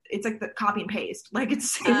it's like the copy and paste. Like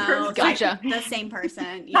it's the same person. Gotcha. The same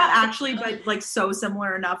person. Yeah. Not actually, but like so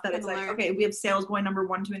similar enough that it's like, okay, we have sales boy number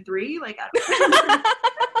 1, 2, and 3. Like, I don't know.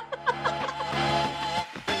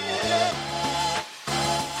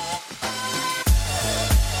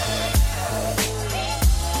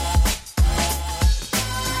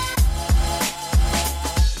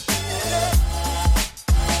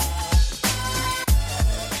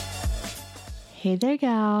 Hey there,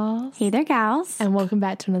 gals. Hey there, gals. And welcome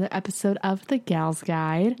back to another episode of The Gals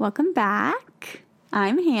Guide. Welcome back.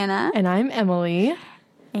 I'm Hannah. And I'm Emily.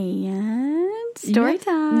 And story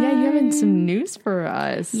time. Yeah, you having some news for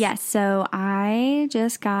us. Yes, so I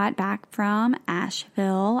just got back from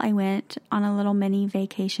Asheville. I went on a little mini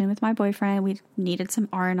vacation with my boyfriend. We needed some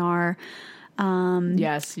R&R.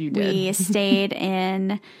 Yes, you did. We stayed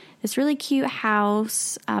in this really cute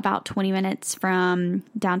house about 20 minutes from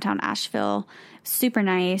downtown Asheville. Super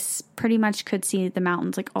nice. Pretty much could see the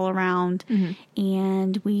mountains like all around. Mm-hmm.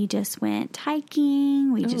 And we just went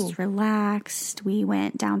hiking. We just relaxed. We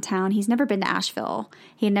went downtown. He's never been to Asheville.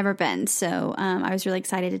 He had never been. So I was really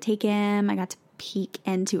excited to take him. I got to peek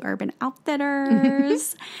into Urban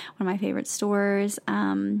Outfitters, one of my favorite stores.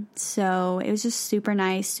 So it was just super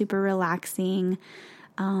nice, super relaxing.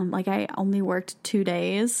 Like I only worked 2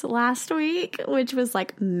 days last week, which was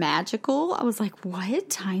like magical. I was like,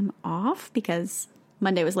 what? Time off? Because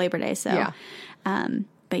Monday was Labor Day. So, yeah.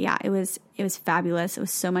 But yeah, it was fabulous. It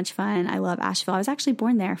was so much fun. I love Asheville. I was actually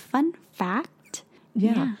born there. Fun fact.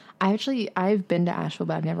 Yeah. I've been to Asheville,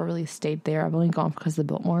 but I've never really stayed there. I've only gone because the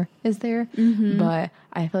Biltmore is there. Mm-hmm. But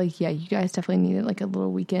I feel like, you guys definitely needed like a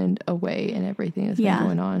little weekend away and everything that's been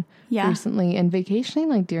going on recently. And vacationing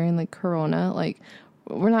like during like Corona, like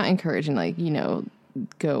we're not encouraging like,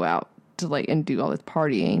 go out to like and do all this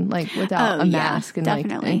partying like without a mask and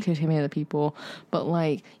definitely. Like and contaminating other people. But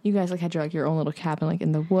like you guys like had your own little cabin like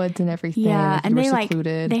in the woods and everything. Yeah, like, and they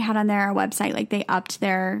secluded. They had on their website like they upped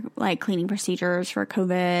their like cleaning procedures for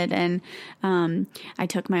COVID, and I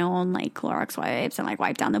took my own like Clorox wipes and like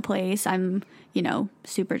wiped down the place. I'm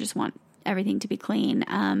super just want everything to be clean,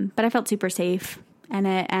 but I felt super safe in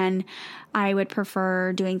it, and I would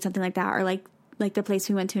prefer doing something like that or like the place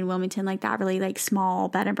we went to in Wilmington, like that really like small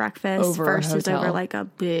bed and breakfast versus over like a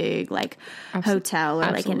big like hotel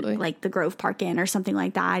or like in like the Grove Park Inn or something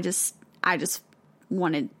like that. I just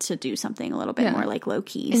wanted to do something a little bit more like low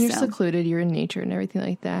key. And you're secluded, you're in nature and everything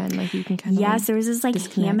like that, and like you can kind of there was this like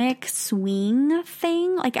hammock swing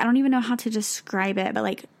thing. Like I don't even know how to describe it, but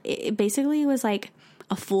like it basically was like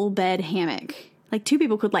a full bed hammock. Like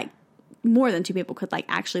more than two people could like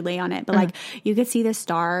actually lay on it, but like you could see the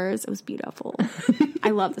stars. It was beautiful.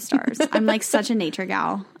 I love the stars. I'm like such a nature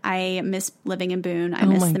gal. I miss living in Boone. I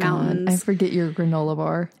miss the mountains. I forget your granola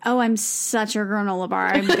bar. Oh, I'm such a granola bar.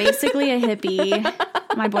 I'm basically a hippie.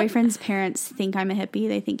 My boyfriend's parents think I'm a hippie.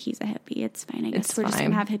 They think he's a hippie. It's fine. I guess we're just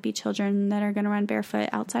going to have hippie children that are going to run barefoot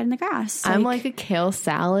outside in the grass. I'm like a kale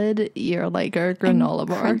salad. You're like a granola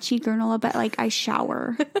bar. Crunchy granola, but like I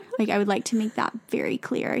shower. Like I would like to make that very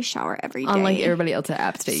clear. I shower every day. Unlike everybody else at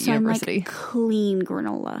App State University. I'm like clean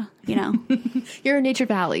granola, You're a Nature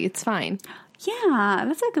Valley. It's fine. Yeah,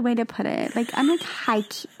 that's a good way to put it. Like I'm like high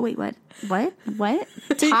key. Wait, what?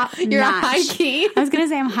 Top You're notch. A high key. I was gonna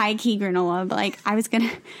say I'm high key granola, but like I was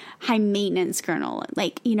gonna high maintenance granola.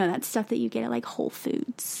 Like that stuff that you get at like Whole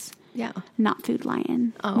Foods. Yeah, not Food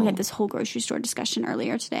Lion. Oh. We had this whole grocery store discussion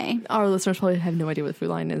earlier today. Our listeners probably have no idea what Food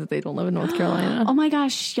Lion is. They don't live in North Carolina. Oh my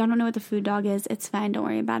gosh, y'all don't know what the food dog is. It's fine. Don't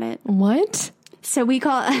worry about it. What? So I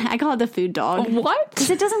call it the food dog. What? Because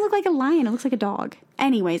it doesn't look like a lion. It looks like a dog.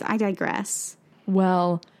 Anyways, I digress.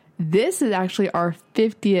 Well, this is actually our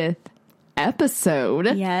 50th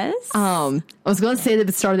episode. Yes. I was going to say that at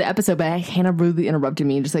the start of the episode, but Hannah rudely interrupted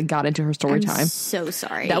me and just like got into her story time. So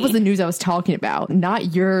sorry. That was the news I was talking about,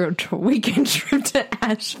 not your weekend trip to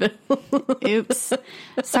Asheville. Oops.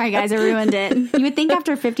 Sorry guys, I ruined it. You would think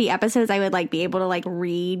after 50 episodes I would like be able to like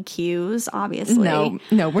read cues, obviously.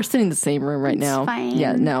 No, we're sitting in the same room right now. It's fine.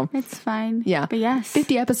 Yeah, no. It's fine. Yeah. But yes.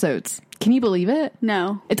 50 episodes. Can you believe it?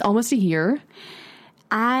 No. It's almost a year.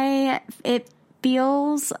 It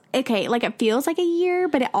feels okay, like it feels like a year,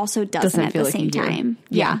 but it also doesn't at the same time.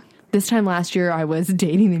 Yeah. This time last year, I was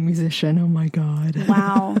dating a musician. Oh my God.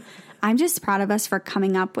 Wow. I'm just proud of us for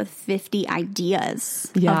coming up with 50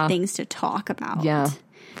 ideas of things to talk about. Yeah,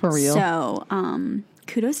 for real. So,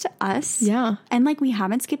 kudos to us. Yeah. And like we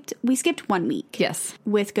skipped 1 week. Yes.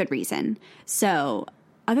 With good reason. So,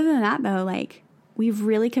 other than that though, like we've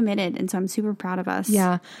really committed, and so I'm super proud of us.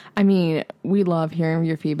 Yeah. I mean, we love hearing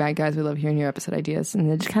your feedback, guys. We love hearing your episode ideas, and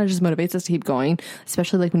it just kind of just motivates us to keep going,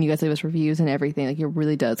 especially like when you guys leave us reviews and everything. Like, it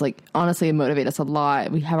really does. Like, honestly, it motivates us a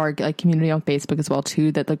lot. We have our like community on Facebook as well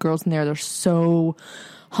too, that the girls in there, they're so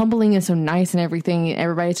humbling and so nice and everything.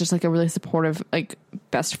 Everybody's just like a really supportive, like,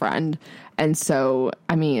 best friend. And so,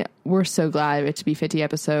 I mean, we're so glad it to be 50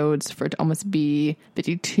 episodes, for it to almost be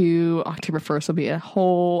 52. October 1st will be a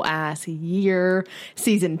whole ass year.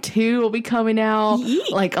 Season 2 will be coming out.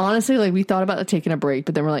 Yeet. Like, honestly, like, we thought about taking a break,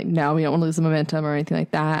 but then we're like, no, we don't want to lose the momentum or anything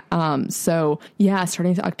like that. So yeah,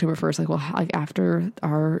 starting October 1st, like, we'll like after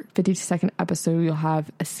our 52nd episode, you'll have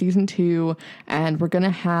a season 2, and we're gonna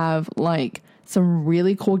have like some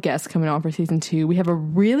really cool guests coming on for season 2. We have a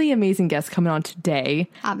really amazing guest coming on today.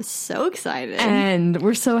 I'm so excited. And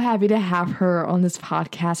we're so happy to have her on this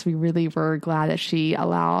podcast. We really were glad that she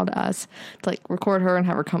allowed us to like record her and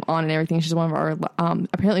have her come on and everything. She's one of our,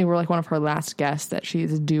 apparently we're like one of her last guests that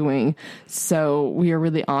she's doing. So we are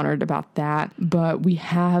really honored about that. But we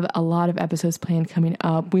have a lot of episodes planned coming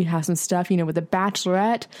up. We have some stuff, you know, with The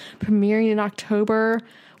Bachelorette premiering in October.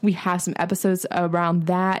 We have some episodes around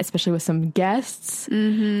that, especially with some guests.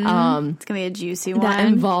 Mm-hmm. It's going to be a juicy one. That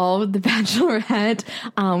involve The Bachelorette.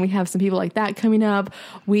 We have some people like that coming up.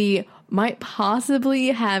 We might possibly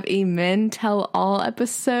have a Men Tell All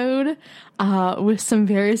episode with some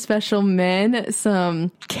very special men,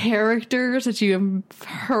 some characters that you have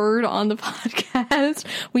heard on the podcast.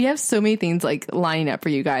 We have so many things like lining up for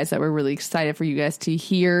you guys that we're really excited for you guys to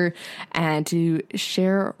hear and to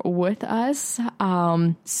share with us.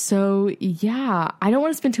 So yeah, I don't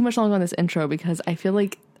want to spend too much longer on this intro because I feel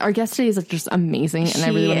like our guest today is like just amazing, and I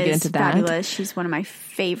really want to get into that. Fabulous. She's one of my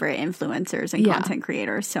favorite influencers and content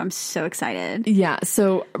creators, so I'm so excited. Yeah.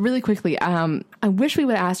 So really quickly, I wish we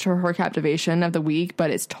would have asked her captivation of the week, but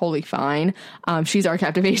it's totally fine. She's our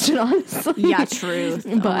captivation, honestly. Yeah, truth.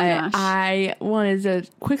 But I wanted to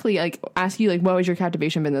quickly like ask you, like, what was your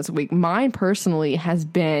captivation been this week? Mine personally has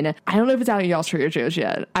been, I don't know if it's out at y'all's Trader Joe's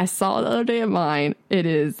yet. I saw it the other day of mine. It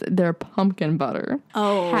is their pumpkin butter.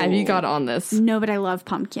 Oh, have you got on this? No, but I love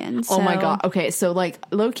pumpkin. So. Oh my god. Okay, so like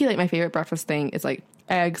low-key, like my favorite breakfast thing is like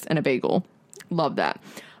eggs and a bagel. Love that.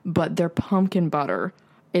 But their pumpkin butter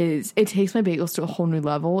it takes my bagels to a whole new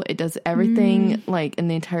level. It does everything like in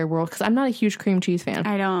the entire world, because I'm not a huge cream cheese fan.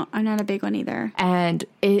 I'm not a big one either. And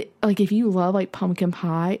it, like, if you love like pumpkin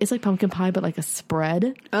pie, it's like pumpkin pie but like a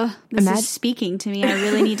spread. Ugh, this is speaking to me. I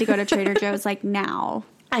really need to go to Trader Joe's like now.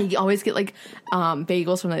 I always get like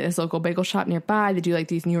bagels from like this local bagel shop nearby. They do like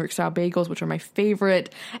these New York style bagels, which are my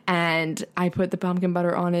favorite. And I put the pumpkin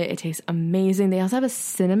butter on it. It tastes amazing. They also have a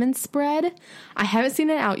cinnamon spread. I haven't seen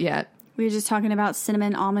it out yet. We were just talking about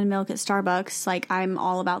cinnamon almond milk at Starbucks. Like, I'm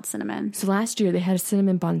all about cinnamon. So last year they had a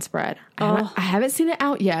cinnamon bun spread. I haven't seen it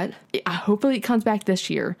out yet. Hopefully it comes back this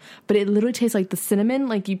year. But it literally tastes like the cinnamon,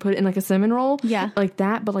 like you put it in like a cinnamon roll. Yeah. Like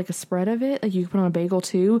that, but like a spread of it. Like you can put on a bagel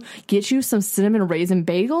too. Get you some cinnamon raisin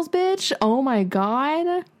bagels, bitch. Oh my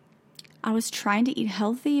God. I was trying to eat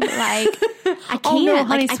healthy, but like I can't. Oh no,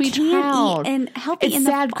 honey, like, sweet I can't child. eat and healthy. It's in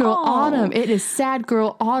sad the girl fall. autumn. It is sad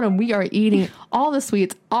girl autumn. We are eating all the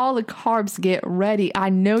sweets, all the carbs. Get ready. I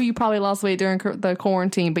know you probably lost weight during the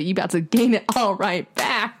quarantine, but you about to gain it all right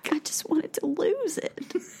back. I just wanted to lose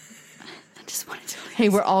it. Hey,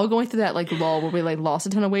 we're all going through that like lull where we like lost a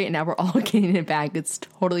ton of weight and now we're all gaining it back. It's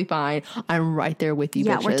totally fine. I'm right there with you,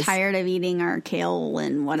 bitches. We're tired of eating our kale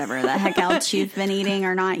and whatever the heck else you've been eating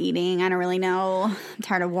or not eating. I don't really know. I'm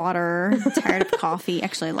tired of water. I'm tired of coffee.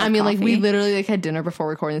 Actually, I love coffee. Like we literally like had dinner before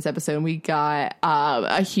recording this episode and we got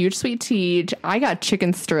a huge sweet tea. I got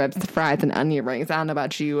chicken strips, fries, and onion rings. I don't know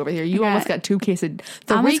about you over here. You almost got 3 quesadillas.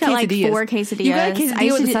 I almost got like 4 quesadillas. You got a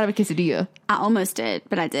quesadilla with the side of a quesadilla. I almost did,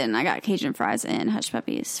 but I didn't. I got Cajun fries and hush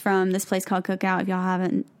puppies from this place called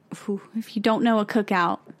Cookout. If you don't know a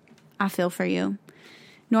Cookout, I feel for you.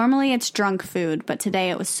 Normally it's drunk food, but today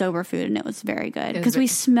it was sober food and it was very good because we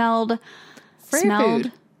smelled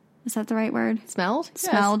food. Is that the right word?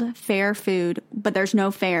 Smelled fair food, but there's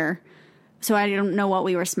no fair, so I don't know what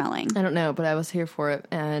we were smelling. I don't know, but I was here for it,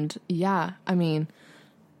 and yeah, I mean,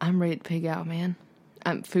 I'm ready to pig out, man.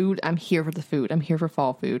 I'm here for the food. I'm here for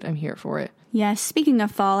fall food. I'm here for it. Yes. Speaking of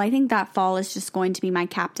fall, I think that fall is just going to be my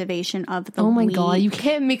captivation of the week. Oh my God. You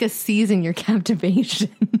can't make a season your captivation.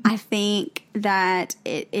 I think that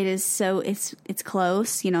it is so, it's close,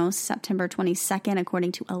 September 22nd,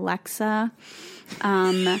 according to Alexa.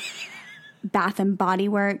 Bath and Body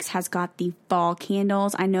Works has got the fall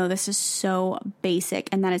candles. I know this is so basic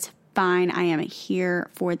and that is fine. I am here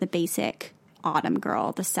for the basic autumn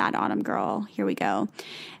girl, the sad autumn girl. Here we go.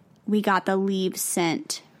 We got the leaf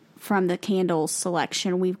scent from the candles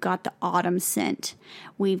selection. We've got the autumn scent.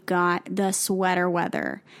 We've got the sweater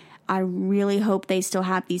weather. I really hope they still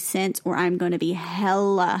have these scents or I'm going to be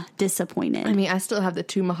hella disappointed. I mean, I still have the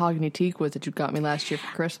 2 mahogany teakwoods that you got me last year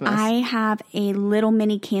for Christmas. I have a little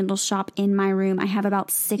mini candle shop in my room. I have about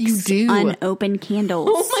 6 unopened candles.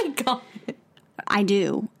 Oh my God. I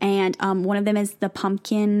do. And one of them is the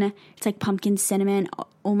pumpkin. It's like pumpkin cinnamon.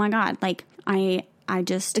 Oh my God. Like I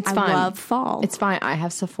love fall. It's fine. I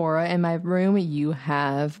have Sephora in my room. You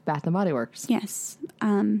have Bath and Body Works. Yes.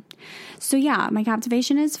 So yeah, my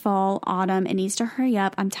captivation is fall, autumn. It needs to hurry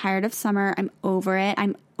up. I'm tired of summer. I'm over it.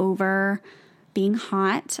 I'm over being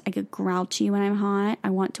hot. I get grouchy when I'm hot. I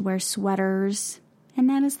want to wear sweaters. And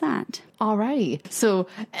that is that. Alrighty. So,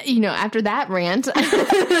 after that rant.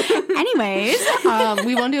 Anyways.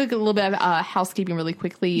 We want to do a little bit of housekeeping really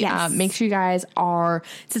quickly. Yes. Make sure you guys are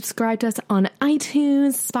subscribed to us on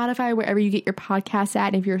iTunes, Spotify, wherever you get your podcasts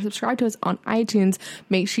at. And if you're subscribed to us on iTunes,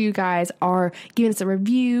 make sure you guys are giving us a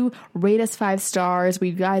review, rate us 5 stars.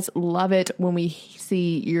 We guys love it when we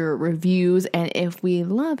see your reviews. And if we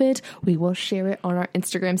love it, we will share it on our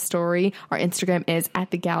Instagram story. Our Instagram is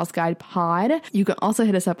at The Gals Guide Pod. You can also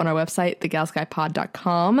hit us up on our website,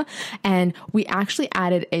 thegalsguidepod.com. And we actually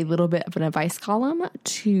added a little bit of an advice column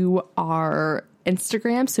to our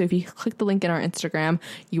Instagram. So if you click the link in our Instagram,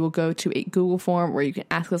 you will go to a Google form where you can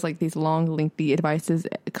ask us like these long, lengthy advices,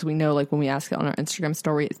 because we know like when we ask it on our Instagram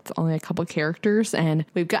story, it's only a couple characters. And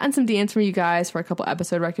we've gotten some DMs from you guys for a couple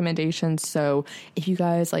episode recommendations. So if you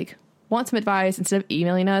guys like want some advice, instead of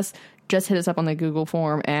emailing us, just hit us up on the Google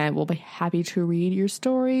form and we'll be happy to read your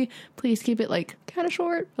story. Please keep it like kind of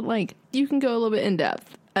short, but like you can go a little bit in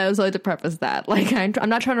depth. I always like to preface that. Like I'm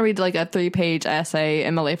not trying to read like a 3-page essay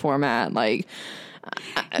MLA format. Like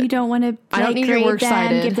you don't want to I don't need your works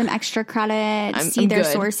cited. Give them extra credit, see their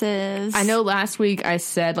sources. I know last week I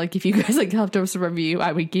said like if you guys like helped us review,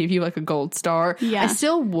 I would give you like a gold star. Yeah. I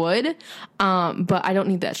still would, but I don't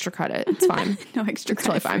need the extra credit. It's fine. No extra it's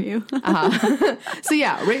credit totally fine. for you. So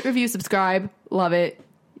yeah, rate, review, subscribe, love it.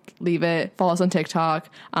 Leave it. Follow us on TikTok.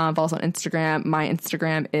 Follow us on Instagram. My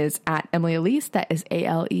Instagram is at Emily Elise. That is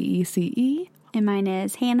ALEECE. And mine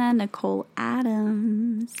is Hannah Nicole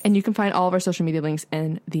Adams. And you can find all of our social media links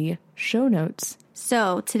in the show notes.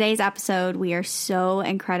 So today's episode, we are so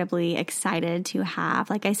incredibly excited to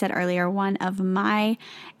have, like I said earlier, one of my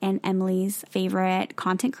and Emily's favorite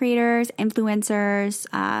content creators, influencers,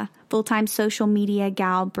 full-time social media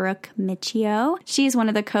gal, Brooke Miccio. She is one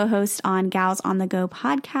of the co-hosts on Gals on the Go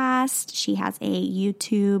podcast. She has a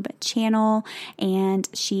YouTube channel and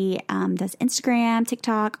she does Instagram,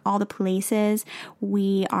 TikTok, all the places.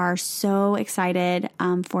 We are so excited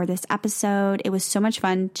for this episode. It was so much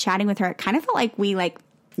fun chatting with her. It kind of felt like we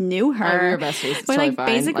knew her. Oh, we were besties. It's we're totally like fine.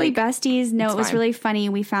 basically besties. No, it was fine. really funny.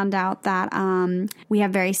 We found out that we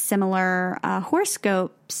have very similar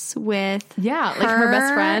horoscopes with her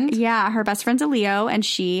best friend. Yeah, her best friend's a Leo and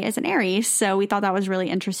she is an Aries. So we thought that was really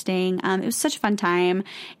interesting. It was such a fun time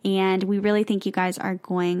and we really think you guys are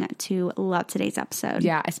going to love today's episode.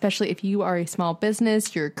 Yeah, especially if you are a small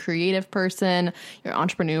business, you're a creative person, you're an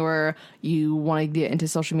entrepreneur, you want to get into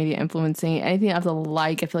social media influencing, anything of the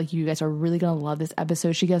like. I feel like you guys are really going to love this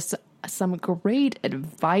episode. She gives some great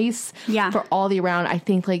advice for all the around. I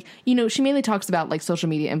think she mainly talks about like social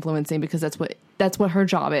media influencing because that's what her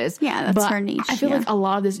job is. Yeah, that's her niche. I feel like a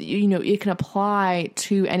lot of this, it can apply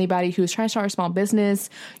to anybody who's trying to start a small business.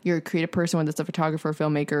 You're a creative person, whether it's a photographer,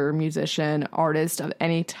 filmmaker, musician, artist of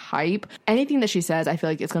any type. Anything that she says, I feel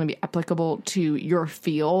like it's going to be applicable to your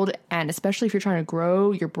field. And especially if you're trying to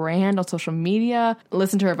grow your brand on social media,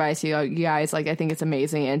 listen to her advice, you guys. Like, I think it's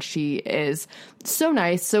amazing. And she is so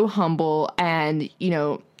nice, so humble, and,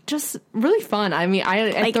 just really fun. I mean,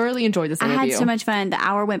 I thoroughly enjoyed this interview. I had so much fun. The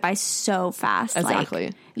hour went by so fast.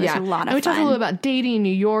 Exactly. It was a lot of and we fun. talked a little about dating in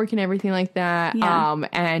New York and everything like that. Yeah.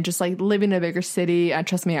 And just like living in a bigger city. And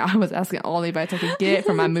trust me, I was asking all the advice I could get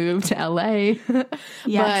from my move to LA.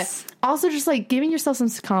 Yes. But also just like giving yourself some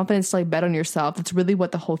confidence to like bet on yourself. That's really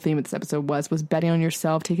what the whole theme of this episode was betting on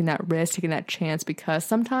yourself, taking that risk, taking that chance. Because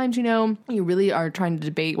sometimes, you really are trying to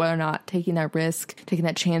debate whether or not taking that risk, taking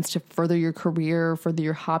that chance to further your career, further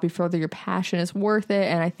your hobby, further your passion is worth it.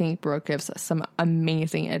 And I think Brooke gives some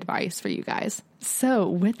amazing advice for you guys. So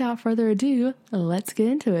without further ado, let's get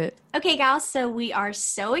into it. Okay, gals, so we are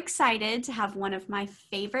so excited to have one of my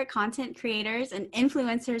favorite content creators and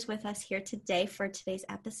influencers with us here today for today's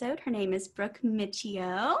episode. Her name is Brooke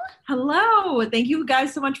Miccio. Hello. Thank you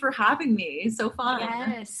guys so much for having me. So fun.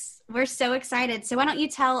 Yes, we're so excited. So why don't you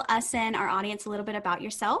tell us and our audience a little bit about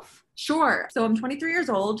yourself? Sure. So I'm 23 years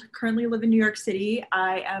old, currently live in New York City.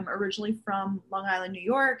 I am originally from Long Island, New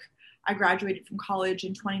York. I graduated from college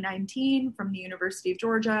in 2019 from the University of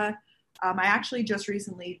Georgia. I actually just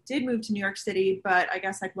recently did move to New York City, but I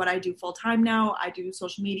guess like what I do full time now, I do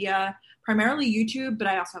social media, primarily YouTube, but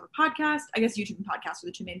I also have a podcast. I guess YouTube and podcast are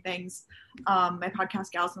the two main things. My podcast,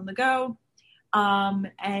 Gals on the Go.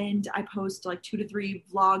 And I post like 2 to 3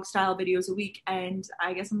 vlog style videos a week. And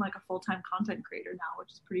I guess I'm like a full-time content creator now,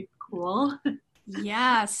 which is pretty cool.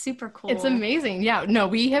 Yeah, super cool. It's amazing. Yeah, no,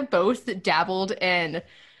 we have both dabbled in,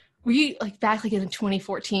 we like back like in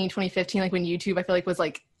 2014, 2015, like when YouTube, I feel like was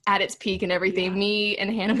like at its peak and everything. Me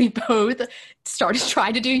and Hannah, we both started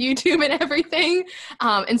trying to do YouTube and everything.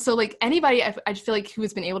 And so like anybody, I feel like who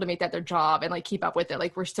has been able to make that their job and like keep up with it,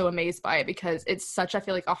 like we're so amazed by it because it's such, I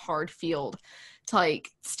feel like a hard field to like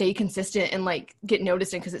stay consistent and like get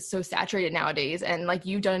noticed in because it's so saturated nowadays. And like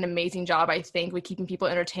you've done an amazing job, I think, with keeping people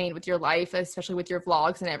entertained with your life, especially with your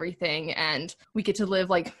vlogs and everything. And we get to live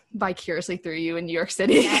like vicariously through you in New York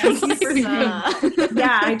City. Yes,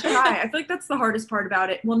 yeah, I try. I feel like that's the hardest part about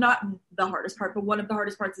it. Well, not the hardest part, but one of the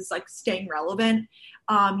hardest parts is like staying relevant.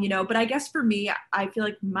 But I guess for me, I feel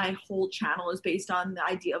like my whole channel is based on the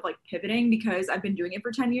idea of like pivoting because I've been doing it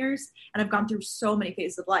for 10 years and I've gone through so many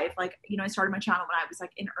phases of life. Like, I started my channel when I was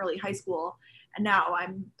like in early high school and now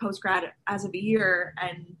I'm post-grad as of a year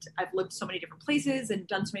and I've lived so many different places and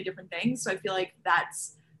done so many different things. So I feel like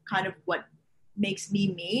that's kind of what makes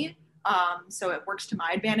me me. So it works to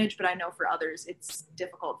my advantage, but I know for others it's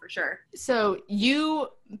difficult for sure. So you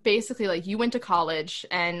basically like you went to college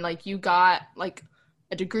and like you got like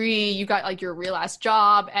a degree, you got like your real ass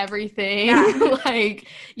job, everything. Yeah. Like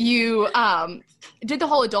you did the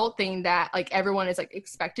whole adult thing that like everyone is like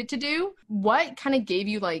expected to do. What kind of gave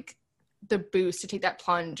you like the boost to take that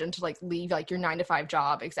plunge and to like leave like your 9-to-5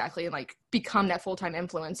 job exactly and like become that full-time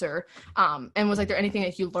influencer? And was like there anything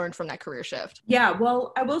that you learned from that career shift? Yeah,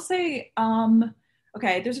 well, I will say,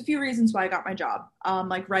 okay, there's a few reasons why I got my job,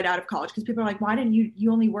 like right out of college, because people are like, why didn't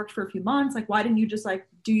you only worked for a few months? Like, why didn't you just like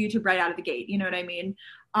do YouTube right out of the gate? You know what I mean?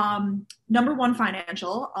 Number one,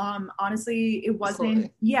 financial. Honestly, it wasn't,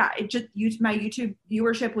 Absolutely. Yeah, it just, my YouTube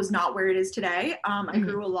viewership was not where it is today. I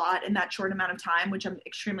grew a lot in that short amount of time, which I'm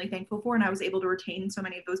extremely thankful for. And I was able to retain so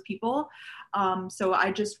many of those people. So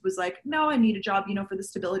I just was like, no, I need a job, for the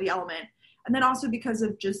stability element. And then also because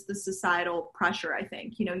of just the societal pressure, I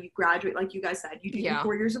think, you graduate, like you guys said, you do your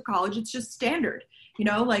 4 years of college. It's just standard,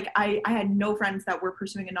 like I had no friends that were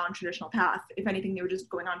pursuing a non-traditional path. If anything, they were just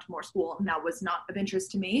going on to more school and that was not of interest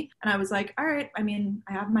to me. And I was like, all right, I mean,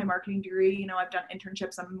 I have my marketing degree, I've done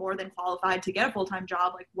internships. I'm more than qualified to get a full-time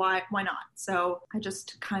job. Like why not? So I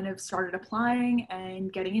just kind of started applying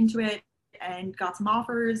and getting into it and got some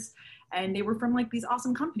offers. And they were from like these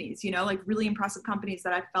awesome companies, like really impressive companies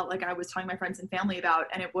that I felt like I was telling my friends and family about.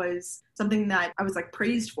 And it was something that I was like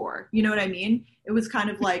praised for, you know what I mean? It was kind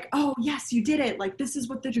of like, oh yes, you did it. Like, this is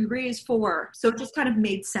what the degree is for. So it just kind of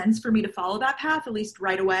made sense for me to follow that path, at least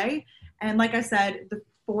right away. And like I said, the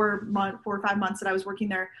 4 or 5 months that I was working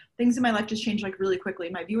there, things in my life just changed like really quickly.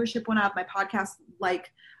 My viewership went up, my podcast,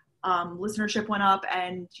 listenership went up.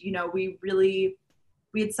 And,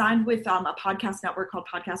 we had signed with a podcast network called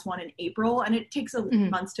Podcast One in April, and it takes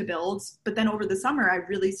months to build. But then over the summer, I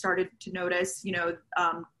really started to notice,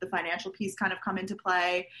 the financial piece kind of come into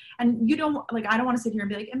play. And I don't want to sit here and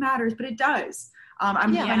be like, it matters, but it does.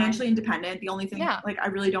 I'm financially independent. The only thing I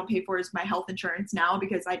really don't pay for is my health insurance now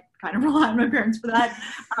because I kind of rely on my parents for that.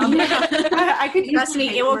 I could trust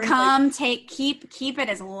me, it will come. Keep it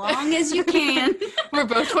as long as you can. We're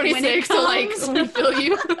both 26, so we feel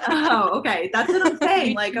you. Oh, okay. That's what I'm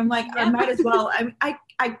saying. I might as well.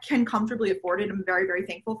 I can comfortably afford it. I'm very, very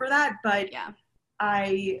thankful for that. But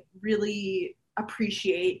I really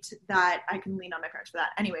appreciate that I can lean on my parents for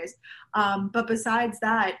that. Anyways, but besides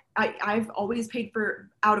that, I've always paid for,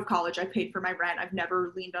 out of college, I paid for my rent. I've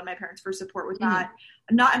never leaned on my parents for support with that.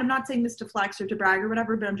 And I'm not saying this to flex or to brag or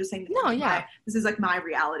whatever, but I'm just saying this is like my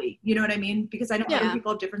reality. You know what I mean? Because I know other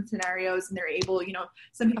people have different scenarios and they're able,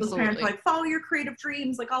 some people's parents are like, follow your creative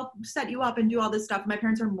dreams. Like, I'll set you up and do all this stuff. My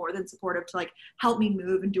parents are more than supportive to like help me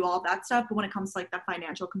move and do all of that stuff. But when it comes to like that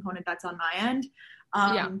financial component, that's on my end.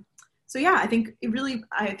 So I think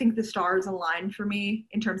the stars aligned for me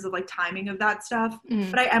in terms of like timing of that stuff.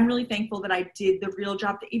 But I am really thankful that I did the real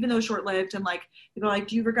job, that even though short-lived and like people are like,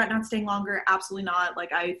 do you regret not staying longer? Absolutely not.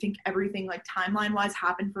 Like, I think everything like timeline wise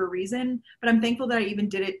happened for a reason, but I'm thankful that I even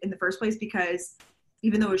did it in the first place because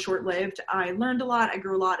even though it was short-lived, I learned a lot, I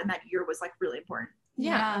grew a lot, and that year was like really important.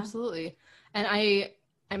 Yeah, absolutely. And I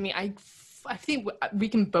think we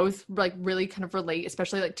can both like really kind of relate,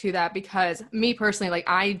 especially like to that, because me personally, like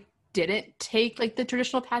I didn't take like the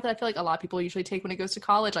traditional path that I feel like a lot of people usually take when it goes to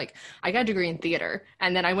college. Like I got a degree in theater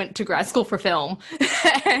and then I went to grad school for film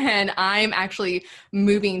and I'm actually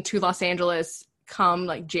moving to Los Angeles come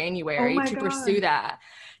like January to pursue that.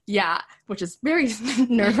 Yeah, which is very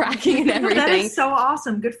nerve-wracking and everything. That is so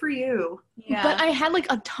awesome. Good for you. Yeah. But I had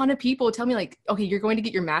like a ton of people tell me like, okay, you're going to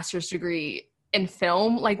get your master's degree in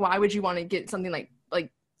film. Like, why would you want to get something like,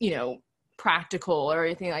 you know, practical or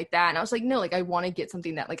anything like that? And I was like, no, like I want to get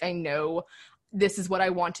something that like I know this is what I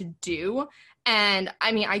want to do. And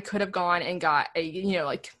I mean, I could have gone and got a, you know,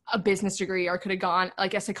 like a business degree, or could have gone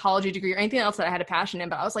like a psychology degree or anything else that I had a passion in.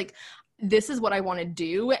 But I was like, this is what I want to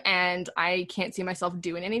do, and I can't see myself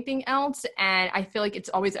doing anything else. And I feel like it's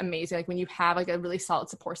always amazing, like when you have like a really solid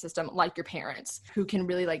support system, like your parents, who can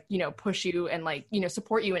really like, you know, push you and like, you know,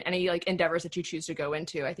 support you in any like endeavors that you choose to go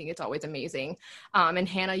into. I think it's always amazing. And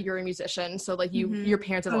Hannah, you're a musician, so like your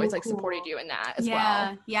parents have always like supported you in that as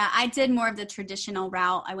well. Yeah, I did more of the traditional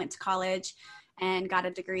route. I went to college and got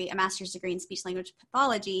a master's degree in speech language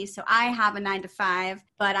pathology. So I have a 9-to-5,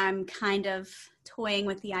 but I'm kind of toying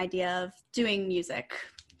with the idea of doing music,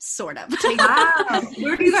 sort of. Wow.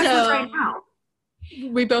 Where do you guys live right now?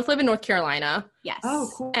 We both live in North Carolina. Yes. Oh,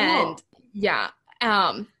 cool. And yeah.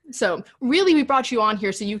 So really we brought you on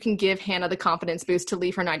here so you can give Hannah the confidence boost to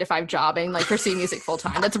leave her 9-to-5 job and like pursue music full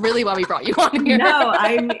time. That's really why we brought you on here. No,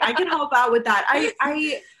 I can help out with that.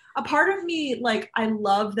 A part of me, like, I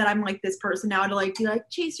love that I'm like this person now to like,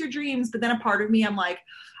 chase your dreams. But then a part of me, I'm like,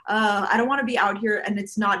 I don't want to be out here. And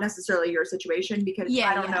it's not necessarily your situation, because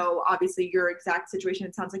I don't know, obviously, your exact situation.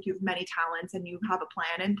 It sounds like you have many talents and you have a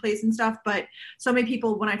plan in place and stuff. But so many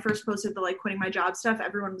people, when I first posted the like quitting my job stuff,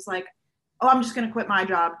 everyone was like, oh, I'm just going to quit my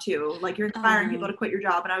job too. Like, you're inspiring people to quit your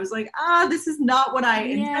job. And I was like, this is not what I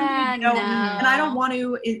intended. No. And I don't want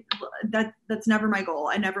to, that's never my goal.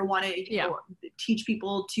 I never want to teach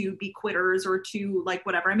people to be quitters or to like,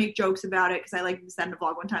 whatever. I make jokes about it because I like send a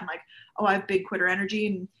vlog one time, like, oh, I have big quitter energy.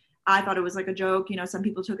 And I thought it was like a joke. You know, some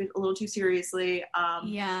people took it a little too seriously.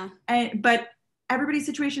 But everybody's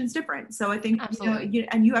situation is different. So I think,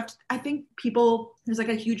 I think people, there's like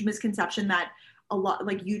a huge misconception that a lot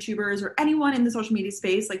like YouTubers or anyone in the social media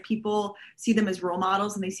space, like people see them as role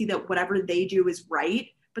models and they see that whatever they do is right,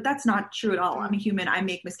 but that's not true at all. I'm a human. I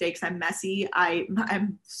make mistakes. I'm messy.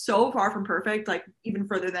 I'm so far from perfect, like even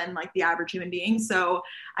further than like the average human being. So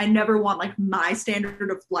I never want like my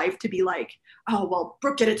standard of life to be like, oh, well,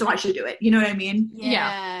 Brooke did it, so I should do it. You know what I mean?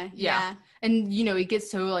 Yeah. And you know, it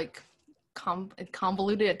gets so like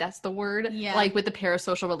convoluted, that's the word, like with the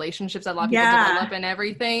parasocial relationships that a lot of people develop and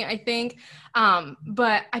everything, I think.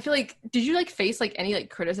 But I feel like, did you like face like any like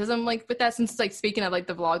criticism like with that, since like speaking of like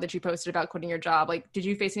the vlog that you posted about quitting your job, like did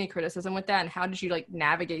you face any criticism with that, and how did you like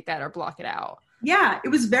navigate that or block it out? Yeah, it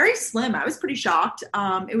was very slim. I was pretty shocked.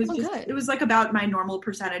 It was it was like about my normal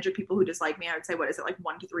percentage of people who dislike me. I would say, what is it, like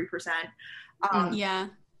 1 to 3%?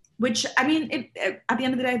 Which, I mean, at the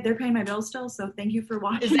end of the day, they're paying my bills still, so thank you for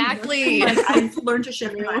watching. Exactly. Like, I've learned to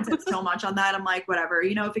shift my mindset so much on that. I'm like, whatever.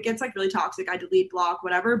 You know, if it gets, like, really toxic, I delete, block,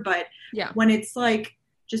 whatever. But when it's, like,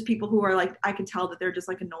 just people who are, like, I can tell that they're just,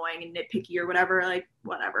 like, annoying and nitpicky or whatever, like,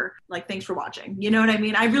 whatever. Like, thanks for watching. You know what I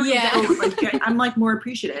mean? I really I'm, like, more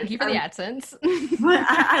appreciative. Thank you for the AdSense. But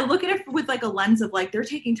I look at it with, like, a lens of, like, they're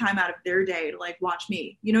taking time out of their day to, like, watch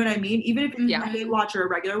me. You know what I mean? Even if it's a hate watch or a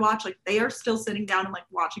regular watch, like, they are still sitting down and, like,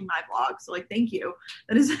 watching my vlog. So, like, thank you.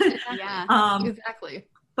 That is exactly.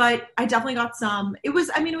 But I definitely got some. It was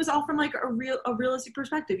all from like a realistic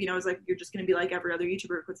perspective. You know, it was like, you're just going to be like every other YouTuber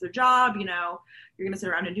who quits their job. You know, you're going to sit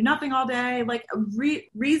around and do nothing all day. Like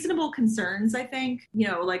reasonable concerns, I think. You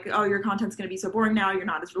know, like, oh, your content's going to be so boring now. You're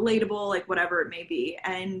not as relatable, like whatever it may be.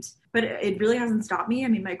 But it really hasn't stopped me. I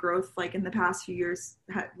mean, my growth, like in the past few years,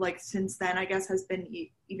 like since then, I guess, has been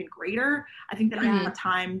even greater. I think that I have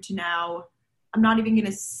time to now. I'm not even going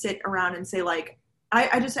to sit around and say like,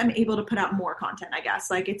 I just am able to put out more content, I guess.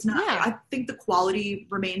 Like, it's not, I think the quality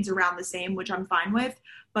remains around the same, which I'm fine with,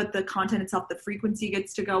 but the content itself, the frequency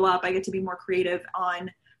gets to go up. I get to be more creative on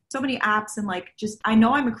so many apps, and like, just, I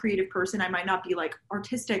know I'm a creative person. I might not be like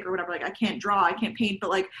artistic or whatever. Like, I can't draw, I can't paint, but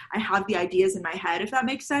like, I have the ideas in my head, if that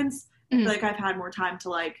makes sense. I feel like I've had more time to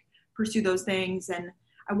like pursue those things, and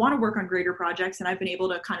I want to work on greater projects, and I've been able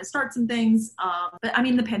to kind of start some things. But I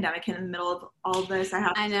mean, the pandemic hit in the middle of all of this.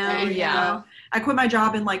 I know. I quit my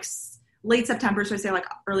job in like late September. So I say like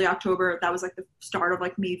early October, that was like the start of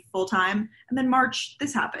like me full time. And then March,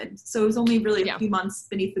 this happened. So it was only really a few months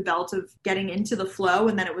beneath the belt of getting into the flow.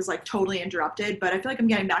 And then it was like totally interrupted, but I feel like I'm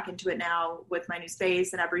getting back into it now with my new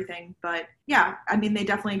space and everything. But yeah, I mean, they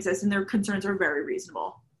definitely exist, and their concerns are very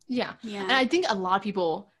reasonable. Yeah. And I think a lot of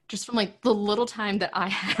people just from like the little time that I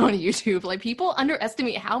had on YouTube. Like people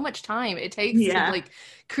underestimate how much time it takes to like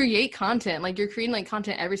create content. Like you're creating like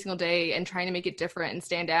content every single day and trying to make it different and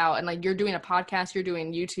stand out. And like you're doing a podcast, you're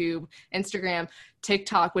doing YouTube, Instagram,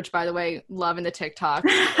 TikTok, which by the way, loving the TikTok.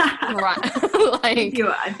 Like,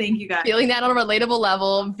 thank you guys. Feeling that on a relatable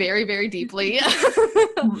level very, very deeply.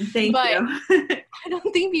 Thank you. I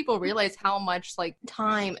don't think people realize how much like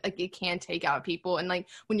time like it can take out of people. And like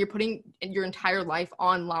when you're putting your entire life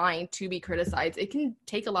online to be criticized, it can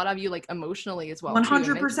take a lot of you like emotionally as well.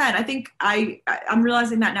 100%. I think I'm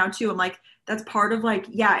realizing that now too. I'm like, that's part of like,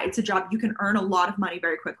 yeah, it's a job. You can earn a lot of money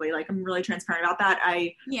very quickly. Like I'm really transparent about that.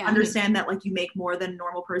 I understand that like you make more than a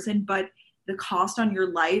normal person, but the cost on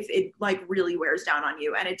your life, it like really wears down on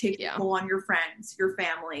you, and it takes a toll on your friends, your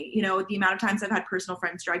family. You know, the amount of times I've had personal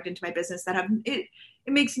friends dragged into my business that have it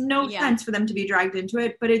makes no sense for them to be dragged into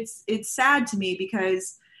it, but it's sad to me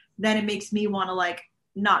because then it makes me want to like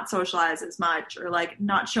not socialize as much or like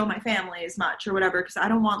not show my family as much or whatever, because I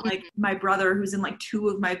don't want like my brother who's in like 2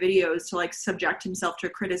 of my videos to like subject himself to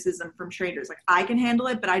criticism from strangers. Like I can handle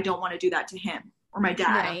it, but I don't want to do that to him or my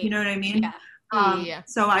dad. You know what I mean?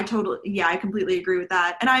 So I completely agree with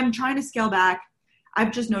that. And I'm trying to scale back.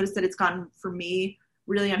 I've just noticed that it's gotten, for me,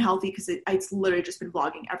 really unhealthy because it's literally just been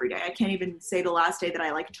vlogging every day. I can't even say the last day that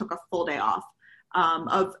I like took a full day off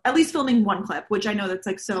of at least filming one clip, which I know that's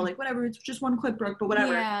like, so like, whatever, it's just one clip, Brooke, but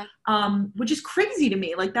whatever. Which is crazy to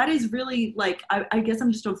me. Like that is really like, I guess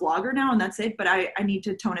I'm just a vlogger now and that's it. But I need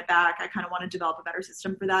to tone it back. I kind of want to develop a better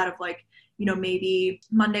system for that of like, you know, maybe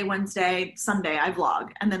Monday, Wednesday, Sunday, I vlog.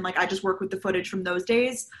 And then like, I just work with the footage from those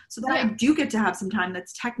days so that I do get to have some time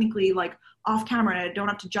that's technically like off camera and I don't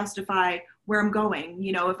have to justify where I'm going.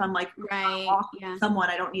 You know, if I'm like someone,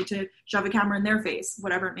 I don't need to shove a camera in their face,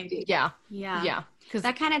 whatever it may be. Yeah. Because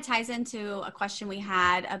that kind of ties into a question we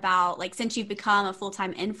had about like, since you've become a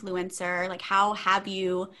full-time influencer, like how have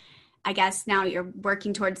you, I guess now you're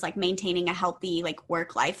working towards like maintaining a healthy like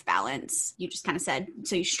work-life balance. You just kind of said,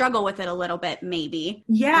 so you struggle with it a little bit, maybe.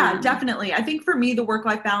 Yeah, definitely. I think for me, the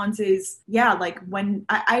work-life balance is, like when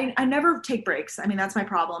I never take breaks. I mean, that's my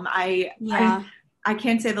problem. I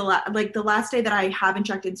can't say the last day that I haven't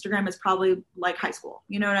checked Instagram is probably like high school.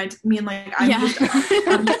 You know what I mean? Like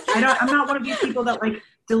I'm not one of these people that like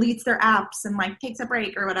deletes their apps and like takes a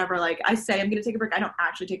break or whatever. Like I say I'm going to take a break. I don't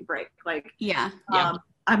actually take a break. Like,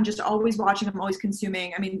 I'm just always watching. I'm always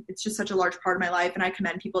consuming. I mean, it's just such a large part of my life. And I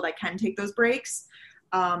commend people that can take those breaks.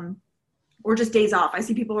 Or just days off. I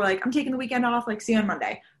see people who are like, I'm taking the weekend off, like see you on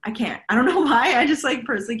Monday. I can't. I don't know why. I just like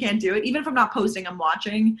personally can't do it. Even if I'm not posting, I'm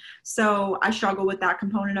watching. So I struggle with that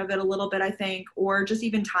component of it a little bit, I think. Or just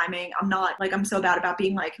even timing. I'm not like, I'm so bad about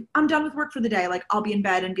being like, I'm done with work for the day. Like I'll be in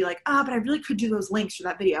bed and be like, but I really could do those links for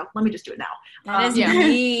that video. Let me just do it now. That is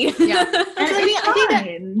me.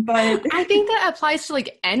 I think that applies to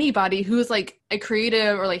like anybody who's like a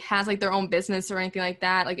creative or like has like their own business or anything like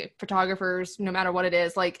that. Like photographers, no matter what it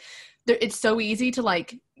is, like it's so easy to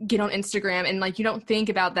like get on Instagram and like you don't think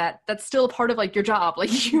about that. That's still a part of like your job.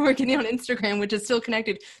 Like you are getting on Instagram, which is still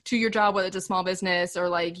connected to your job, whether it's a small business or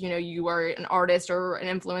like, you know, you are an artist or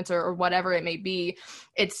an influencer or whatever it may be.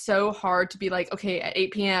 It's so hard to be like, okay, at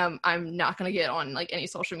 8 p.m. I'm not going to get on like any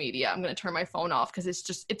social media. I'm going to turn my phone off because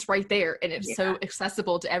it's right there and it's so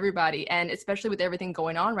accessible to everybody. And especially with everything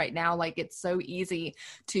going on right now, like it's so easy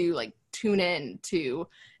to like tune in to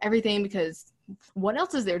everything because what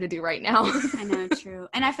else is there to do right now? I know, true.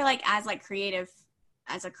 And I feel like as a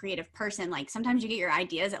creative person, like sometimes you get your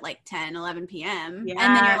ideas at like 10, 11 p.m. And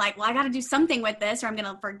then you're like, well, I got to do something with this or I'm going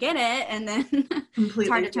to forget it. And then completely it's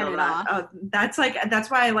hard to turn it off. That's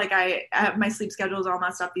why like I have my sleep schedule is all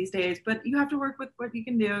messed up these days, but you have to work with what you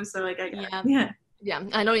can do. So like, yeah.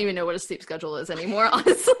 I don't even know what a sleep schedule is anymore,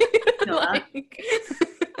 honestly.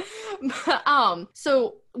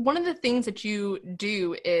 So one of the things that you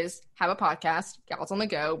do is have a podcast, Gals on the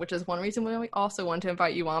Go, which is one reason why we also want to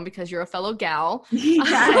invite you on because you're a fellow gal.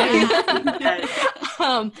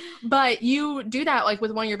 But you do that like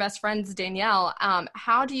with one of your best friends, Danielle.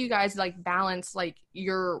 How do you guys like balance like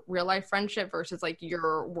your real life friendship versus like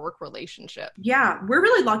your work relationship? Yeah, we're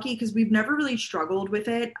really lucky because we've never really struggled with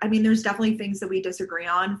it. I mean, there's definitely things that we disagree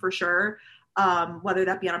on for sure. Whether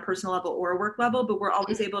that be on a personal level or a work level, but we're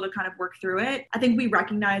always able to kind of work through it. I think we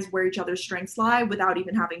recognize where each other's strengths lie without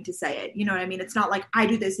even having to say it. You know what I mean? It's not like I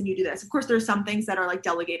do this and you do this. Of course, there's some things that are like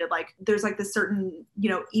delegated. Like there's like this certain, you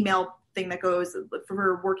know, email thing that goes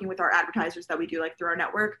for working with our advertisers that we do like through our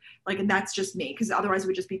network. Like, and that's just me, because otherwise it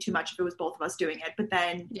would just be too much if it was both of us doing it. But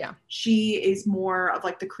then she is more of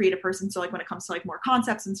like the creative person. So like when it comes to like more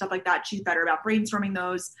concepts and stuff like that, she's better about brainstorming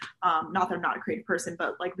those. Not that I'm not a creative person,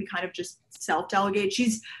 but like we kind of just self-delegate.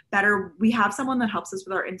 She's better. We have someone that helps us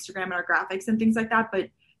with our Instagram and our graphics and things like that, but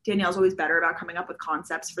Danielle's always better about coming up with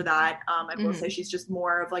concepts for that. I will say she's just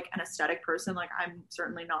more of like an aesthetic person. Like I'm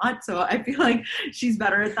certainly not. So I feel like she's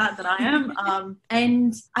better at that than I am.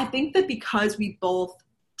 And I think that because we both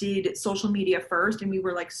did social media first and we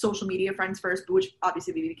were like social media friends first, which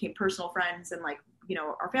obviously we became personal friends and like, you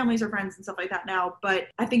know, our families are friends and stuff like that now. But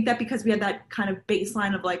I think that because we had that kind of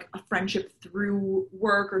baseline of like a friendship through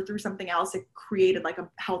work or through something else, it created like a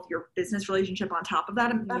healthier business relationship on top of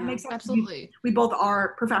that. And that makes sense. Absolutely. We both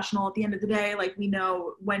are professional at the end of the day. Like we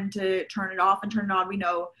know when to turn it off and turn it on. We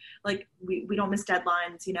know like we don't miss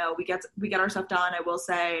deadlines, you know, we get our stuff done. I will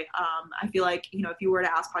say, I feel like, you know, if you were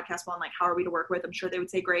to ask Podcast One, like, how are we to work with? I'm sure they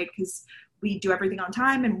would say great, because we do everything on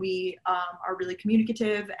time and we are really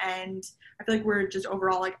communicative. And I feel like we're just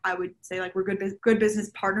overall, like, I would say like we're good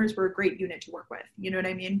business partners. We're a great unit to work with. You know what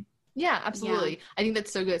I mean? Yeah, absolutely. Yeah. I think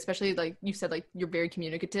that's so good, especially like you said, like you're very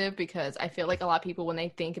communicative, because I feel like a lot of people, when they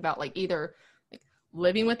think about like either like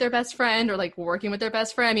living with their best friend or like working with their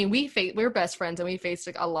best friend, I mean, we're best friends and we faced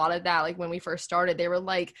like a lot of that. Like when we first started, they were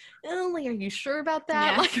like, oh, like, are you sure about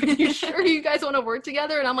that? Yeah. Like, are you sure you guys want to work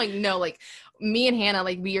together? And I'm like, no, like me and Hannah,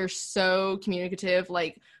 like we are so communicative.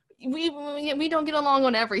 Like we don't get along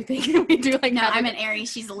on everything. We do like, no, I'm an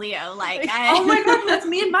Aries, she's a Leo. Like oh my god, that's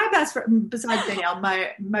me and my best friend. Besides Danielle,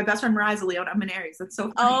 my best friend Mariah's a Leo and I'm an Aries. That's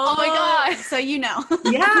so funny. Oh my god, so you know.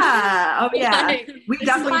 Yeah. Oh yeah. Like, we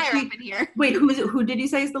definitely up in here. Wait, who did you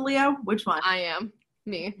say is the Leo? Which one? I am.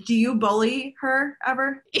 Me. Do you bully her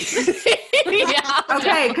ever? Yeah.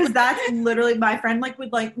 Okay, because that's literally my friend. Like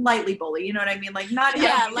would like lightly bully. You know what I mean? Like not.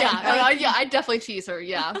 Yeah. I definitely tease her.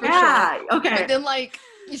 Yeah. For sure. Okay. But then like.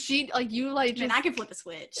 She like you like just, and I can flip a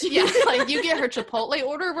switch. Yeah, like you get her Chipotle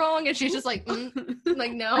order wrong and she's just like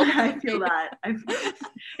like no. I feel that.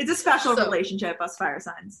 It's a special relationship, us fire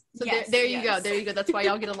signs. So yes, there you go. That's why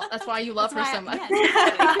y'all get along. That's why you love her so much.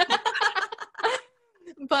 Yes.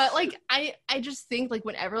 But like I just think like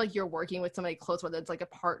whenever like you're working with somebody close, whether it's like a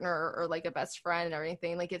partner or like a best friend or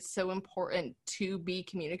anything, like it's so important to be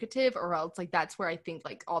communicative, or else like that's where I think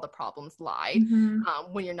like all the problems lie.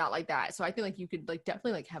 When you're not like that. So I feel like you could like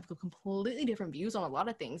definitely like have completely different views on a lot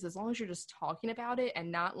of things, as long as you're just talking about it and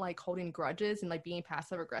not like holding grudges and like being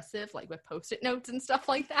passive aggressive like with post-it notes and stuff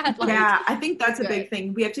like that. Like, yeah, I think that's a big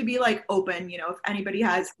thing. We have to be like open, you know, if anybody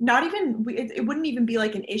has not even it wouldn't even be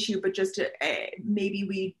like an issue, but just maybe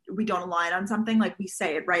we don't align on something, like we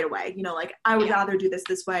say it right away, you know, like I would rather do this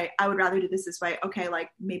way, I would rather do this way. Okay, like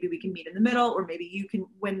maybe we can meet in the middle, or maybe you can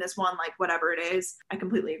win this one, like whatever it is. I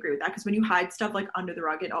completely agree with that, because when you hide stuff like under the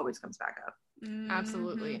rug, it always comes back up.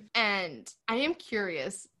 Absolutely. And I am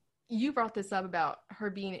curious, you brought this up about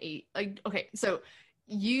her being okay, so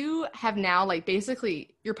you have now like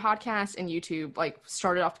basically your podcast and YouTube like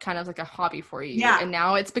started off kind of like a hobby for you, and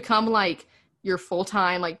now it's become like your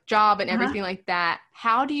full-time like job and everything like that.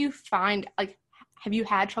 How do you find, like, have you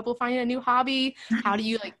had trouble finding a new hobby? How do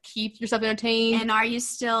you like keep yourself entertained? And are you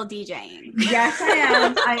still DJing? Yes,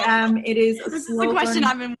 I am. It is a this slow is the question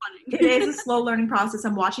I've been wanting. It is a slow learning process.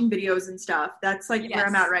 I'm watching videos and stuff. That's like where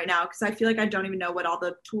I'm at right now, because I feel like I don't even know what all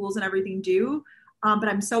the tools and everything do. But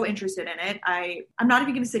I'm so interested in it. I'm not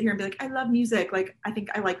even going to sit here and be like, I love music. Like, I think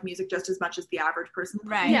I like music just as much as the average person.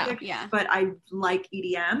 Right. Music, yeah. But I like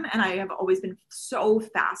EDM, and I have always been so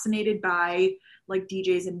fascinated by like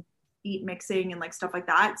DJs and beat mixing and like stuff like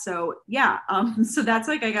that. So yeah. So that's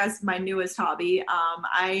like, I guess, my newest hobby.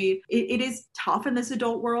 It is tough in this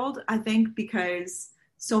adult world, I think, because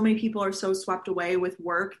so many people are so swept away with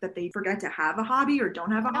work that they forget to have a hobby or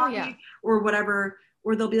don't have a hobby or whatever.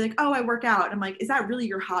 Or they'll be like, oh, I work out. I'm like, is that really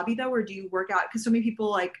your hobby though? Or do you work out? Because so many people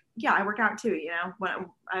like, yeah, I work out too, you know, when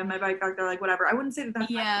I have my bike back there, like whatever. I wouldn't say that that's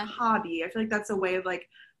like a hobby. I feel like that's a way of like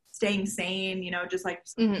staying sane, you know, just like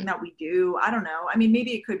something that we do. I don't know. I mean,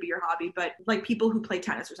 maybe it could be your hobby, but like people who play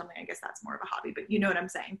tennis or something, I guess that's more of a hobby, but you know what I'm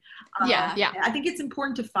saying? Yeah. I think it's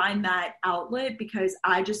important to find that outlet, because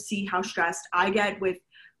I just see how stressed I get with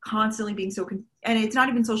constantly being so and it's not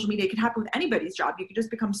even social media. It could happen with anybody's job. You could just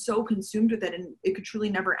become so consumed with it and it could truly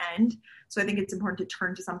never end. So I think it's important to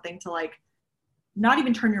turn to something to like not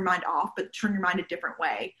even turn your mind off, but turn your mind a different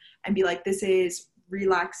way and be like, this is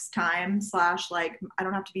relaxed time / like I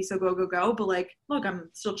don't have to be so go, but like look, I'm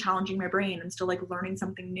still challenging my brain and still like learning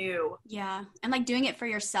something new. Yeah. And like doing it for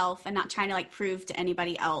yourself and not trying to like prove to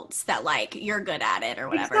anybody else that like you're good at it or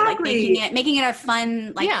whatever. Exactly. Like making it a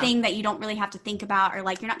fun like thing that you don't really have to think about, or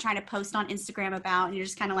like you're not trying to post on Instagram about, and you're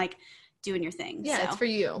just kind of like doing your thing. Yeah, it's for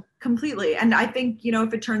you. Completely. And I think,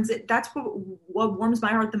 if it turns it, that's what warms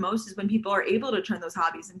my heart the most, is when people are able to turn those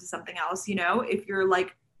hobbies into something else. If you're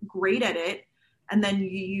like great at it and then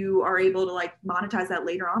you are able to like monetize that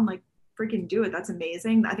later on, like freaking do it. That's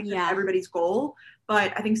amazing. I think that's everybody's goal,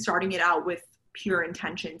 but I think starting it out with pure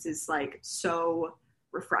intentions is like so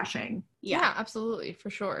refreshing. Yeah, absolutely, for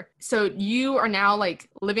sure. So you are now like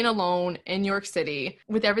living alone in New York City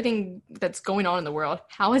with everything that's going on in the world.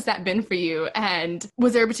 How has that been for you? And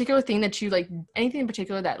was there a particular thing that you like, anything in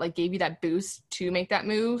particular that like gave you that boost to make that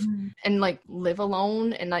move and like live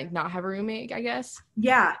alone and like not have a roommate, I guess?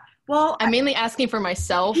 Yeah. Well, I'm mainly asking for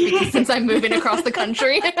myself because since I'm moving across the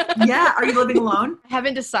country. Yeah. Are you living alone? I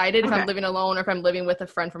haven't decided if I'm living alone or if I'm living with a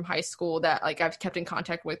friend from high school that like I've kept in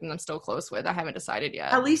contact with and I'm still close with. I haven't decided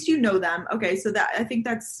yet. At least you know them. Okay. So I think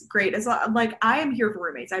that's great. As like I am here for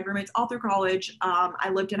roommates. I had roommates all through college. I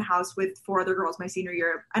lived in a house with 4 other girls my senior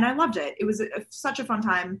year and I loved it. It was such a fun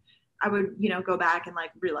time. I would, go back and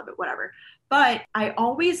like relive it, whatever. But I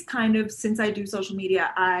always kind of, since I do social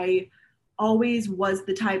media, I always was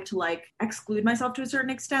the type to like exclude myself to a certain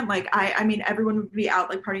extent. Like I mean, everyone would be out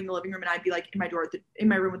like partying in the living room and I'd be like in my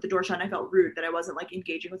room with the door shut, and I felt rude that I wasn't like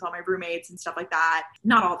engaging with all my roommates and stuff like that.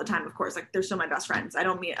 Not all the time, of course, like they're still my best friends. I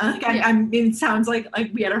don't mean like I mean, it sounds like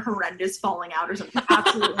we had a horrendous falling out or something.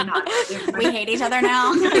 Absolutely not. We hate each other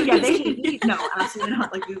now. Yeah, they hate me. No, absolutely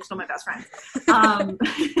not. Like they're still my best friends.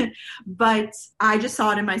 But I just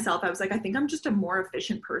saw it in myself. I was like, I think I'm just a more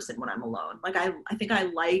efficient person when I'm alone. Like I think I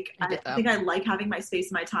like having my space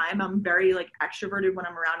and my time. I'm very like extroverted when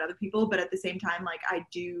I'm around other people, but at the same time, like I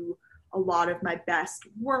do a lot of my best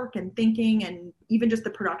work and thinking, and even just the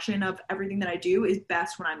production of everything that I do is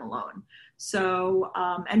best when I'm alone. So,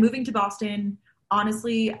 and moving to Boston,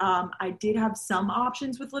 honestly, I did have some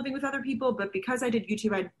options with living with other people, but because I did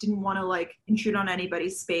YouTube, I didn't want to like intrude on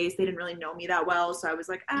anybody's space. They didn't really know me that well. So I was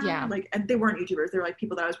like, like, and they weren't YouTubers. They were like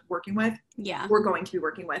people that I was working with. Yeah. We're going to be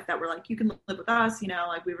working with that were like, you can live with us,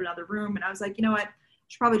 like we have another room. And I was like, you know what? I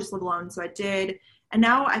should probably just live alone. So I did. And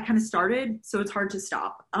now I kind of started, so it's hard to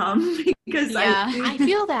stop. Because I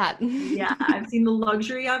feel that. Yeah. I've seen the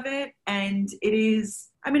luxury of it. And it is,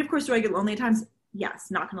 I mean, of course, do I get lonely at times? Yes,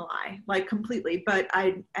 not gonna lie, like completely. But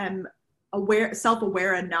I am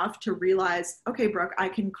self-aware enough to realize, okay, Brooke, I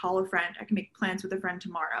can call a friend. I can make plans with a friend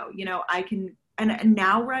tomorrow. I can, and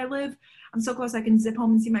now where I live, I'm so close. I can zip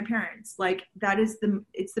home and see my parents. Like that is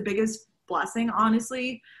it's the biggest blessing,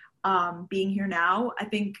 honestly. Being here now, I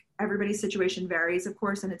think everybody's situation varies, of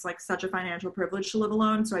course, and it's like such a financial privilege to live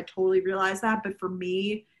alone. So I totally realize that. But for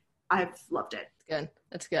me, I've loved it.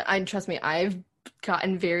 That's good. Trust me, I've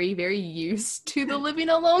gotten very, very used to the living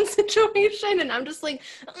alone situation, and I'm just like,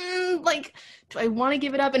 do I want to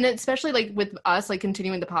give it up? And especially like with us, like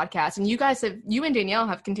continuing the podcast, and you and Danielle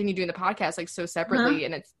have continued doing the podcast like so separately,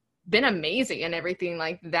 and it's been amazing and everything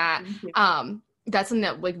like that. That's something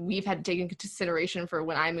that like we've had to take into consideration for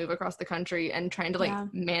when I move across the country and trying to like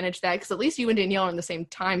manage that, because at least you and Danielle are in the same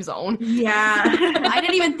time zone. Yeah. I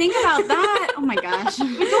didn't even think about that. Oh my gosh.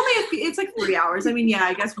 It's like 3 hours. I mean, yeah,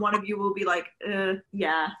 I guess one of you will be like,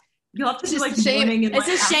 yeah. You'll have to do like morning and it's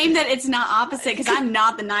a shame that it's not opposite, because I'm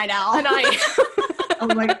not the night owl. And oh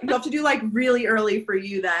my God, you'll have to do like really early for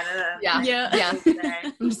you then. Yeah.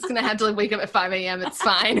 I'm just gonna have to like wake up at 5 a.m. It's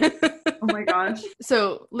fine. Oh my gosh.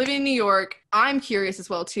 So living in New York, I'm curious as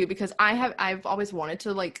well too, because I've always wanted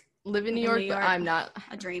to like live in New York, but I'm not.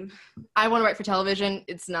 A dream. I want to write for television.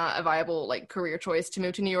 It's not a viable like career choice to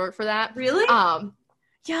move to New York for that. Really?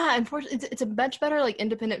 Yeah, unfortunately, it's a much better like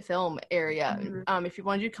independent film area. If you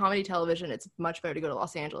want to do comedy television, it's much better to go to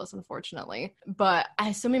Los Angeles, unfortunately. But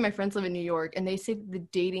so many of my friends live in New York, and they say the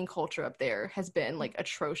dating culture up there has been like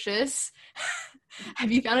atrocious.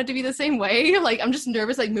 Have you found it to be the same way? Like, I'm just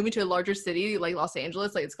nervous, like moving to a larger city like Los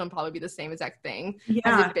Angeles, like it's going to probably be the same exact thing. Yeah.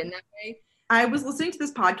 Has it been that way? I was listening to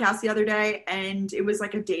this podcast the other day, and it was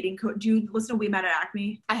like a dating coach. Do you listen to We Met at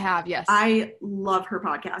Acme? I have, yes. I love her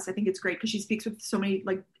podcast. I think it's great because she speaks with so many,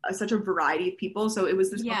 like such a variety of people. So it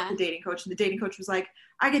was this book, The Dating Coach, and the dating coach was like,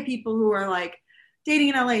 I get people who are like, dating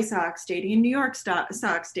in LA sucks, dating in New York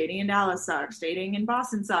sucks, dating in Dallas sucks, dating in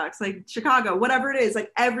Boston sucks, like Chicago, whatever it is,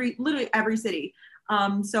 like literally every city.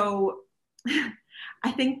 So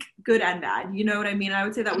I think good and bad. You know what I mean? I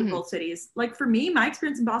would say that with both cities. Like for me, my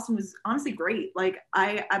experience in Boston was honestly great. Like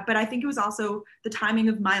but I think it was also the timing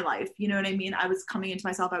of my life. You know what I mean? I was coming into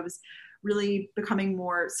myself. I was really becoming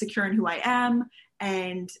more secure in who I am,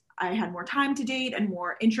 and I had more time to date and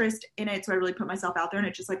more interest in it. So I really put myself out there, and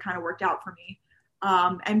it just like kind of worked out for me.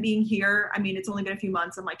 And being here, I mean, it's only been a few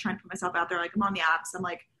months. I'm like trying to put myself out there. Like I'm on the apps. I'm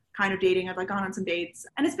like kind of dating. I've like gone on some dates,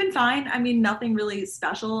 and it's been fine. I mean, nothing really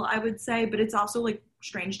special, I would say, but it's also like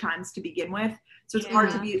strange times to begin with. So it's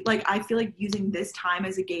hard to be like, I feel like using this time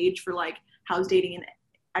as a gauge for like how's dating in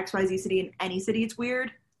XYZ city, in any city, it's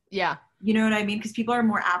weird. Yeah. You know what I mean? Because people are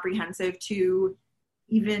more apprehensive to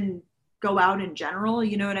even go out in general.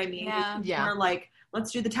 You know what I mean? Yeah. More like,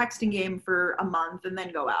 let's do the texting game for a month and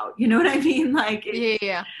then go out. You know what I mean? Like,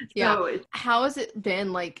 yeah. How has it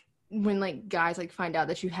been like when like guys like find out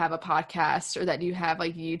that you have a podcast or that you have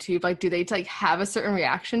like YouTube? Like, do they like have a certain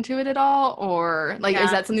reaction to it at all, or like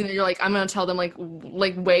is that something that you're like, I'm gonna tell them like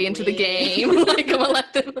way into the game? Like I'm gonna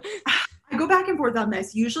let them. I go back and forth on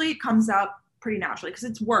this. Usually it comes up pretty naturally because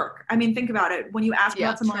it's work. I mean, think about it. When you ask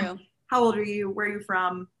about someone, how old are you? Where are you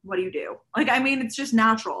from? What do you do? Like, I mean, it's just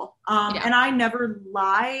natural. And I never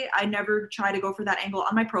lie. I never try to go for that angle.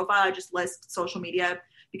 On my profile, I just list social media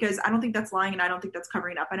because I don't think that's lying and I don't think that's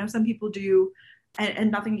covering up. I know some people do,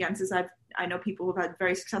 and nothing against this. I know people who've had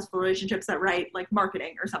very successful relationships that write like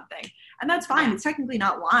marketing or something. And that's fine. Yeah. It's technically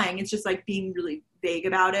not lying. It's just like being really vague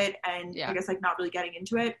about it and I guess like not really getting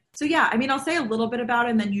into it. So yeah, I mean, I'll say a little bit about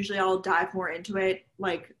it and then usually I'll dive more into it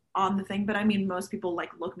like on the thing. But I mean, most people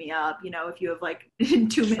like look me up, you know, if you have like in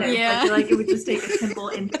 2 minutes, I feel like it would just take a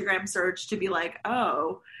simple Instagram search to be like,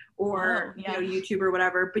 or you know, YouTube or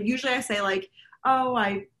whatever. But usually I say like,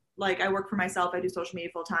 I work for myself. I do social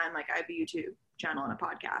media full time. Like I have a YouTube channel and a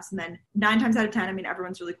podcast. And then 9 times out of 10, I mean,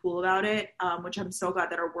 everyone's really cool about it, which I'm so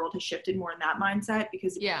glad that our world has shifted more in that mindset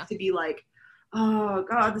because it used to be like, oh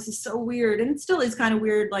God, this is so weird. And it still is kind of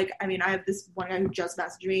weird. Like, I mean, I have this one guy who just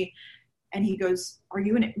messaged me and he goes, are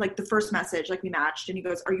you like the first message, like we matched and he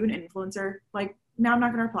goes, are you an influencer? Like, no, I'm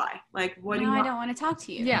not going to reply. Like, what do you want? I don't want to talk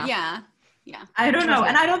to you. Yeah. I don't know.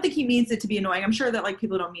 And I don't think he means it to be annoying. I'm sure that like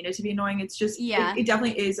people don't mean it to be annoying. It's just, it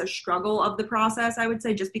definitely is a struggle of the process, I would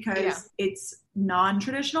say, just because it's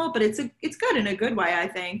non-traditional, but it's good in a good way, I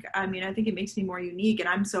think. I mean, I think it makes me more unique and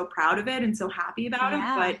I'm so proud of it and so happy about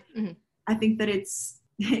it. But I think that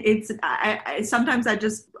I sometimes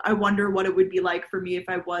I wonder what it would be like for me if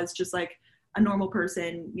I was just like a normal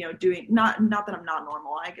person, you know, doing not that I'm not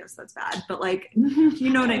normal, I guess that's bad, but like, you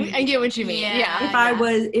know what I mean? I get what you mean.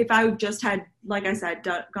 If I just had, like I said,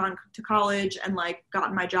 gone to college and like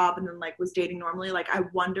gotten my job and then like was dating normally, like I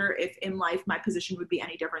wonder if in life my position would be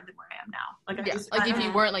any different than where I am now. Like if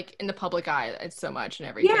you weren't like in the public eye it's so much and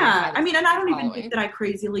everything. Yeah, I mean, and I don't even think that I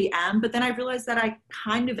crazily am, but then I realized that I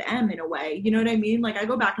kind of am in a way, you know what I mean? Like I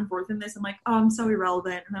go back and forth in this, I'm like, oh, I'm so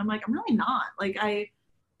irrelevant, and then I'm like, I'm really not. Like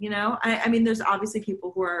you know, I mean, there's obviously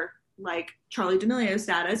people who are like Charlie D'Amelio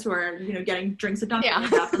status who are, you know, getting drinks at Dunkin'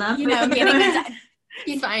 for them. You know,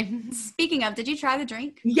 fine. Speaking of, did you try the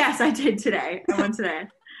drink? Yes, I did today. I went today.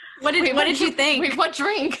 What did you think? Wait, what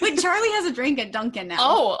drink? Wait, Charlie has a drink at Dunkin' now.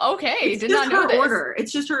 Oh, okay. It's did not know her order.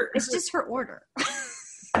 It's just her order.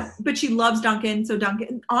 But she loves Dunkin', so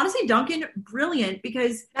Dunkin', brilliant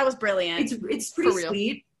because that was brilliant. It's pretty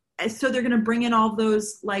sweet. So they're going to bring in all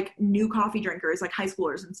those like new coffee drinkers, like high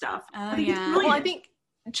schoolers and stuff. Oh, yeah. Well, I think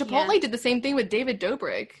Chipotle did the same thing with David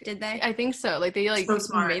Dobrik. Did they? I think so. Like they like so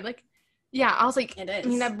smart. Made like, I was like, it is. I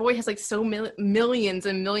mean, that boy has like so millions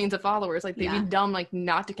and millions of followers. Like they'd be dumb like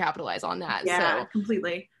not to capitalize on that. Yeah, so.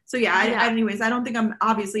 Completely. So anyways, I don't think I'm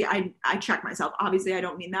obviously I check myself. Obviously I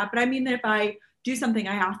don't mean that, but I mean that if I do something,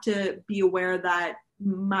 I have to be aware that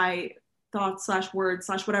my thoughts / words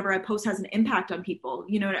 / whatever I post has an impact on people,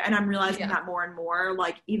 you know, and I'm realizing that more and more.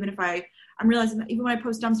 Like even if I'm realizing that even when I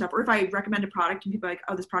post dumb stuff or if I recommend a product and people are like,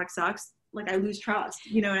 oh, this product sucks, like I lose trust,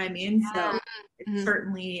 you know what I mean? So it's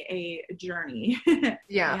certainly a journey.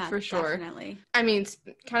 yeah, for sure. Definitely. I mean,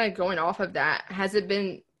 kind of going off of that, has it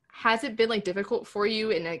been like difficult for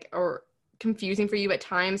you and like, or confusing for you at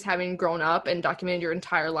times having grown up and documented your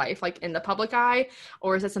entire life like in the public eye,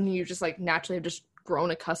 or is that something you just like naturally have just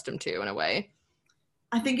grown accustomed to in a way?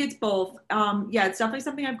 I think it's both. It's definitely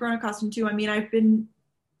something I've grown accustomed to. I mean,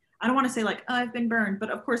 I don't want to say like, oh, I've been burned,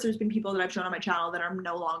 but of course there's been people that I've shown on my channel that I'm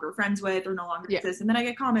no longer friends with or no longer exist. And then I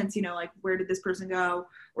get comments, you know, like, where did this person go?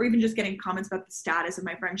 Or even just getting comments about the status of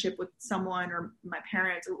my friendship with someone or my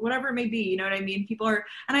parents or whatever it may be. You know what I mean?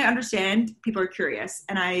 And I understand people are curious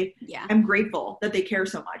and I'm grateful that they care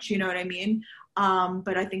so much. You know what I mean?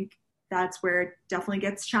 But I think that's where it definitely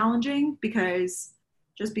gets challenging because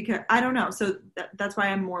just because I don't know. So that's why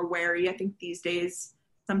I'm more wary. I think these days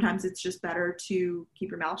sometimes it's just better to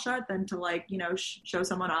keep your mouth shut than to like, you know, show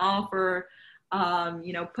someone off or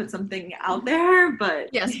you know, put something out there. But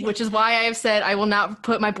yes, which is why I have said I will not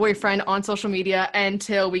put my boyfriend on social media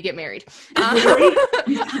until we get married.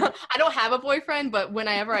 I don't have a boyfriend, but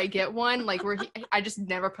whenever I get one, like I just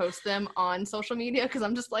never post them on social media because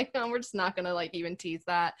I'm just like, no, we're just not gonna like even tease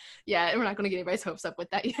that. Yeah, we're not gonna get anybody's hopes up with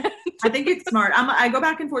that yet. I think it's smart. I go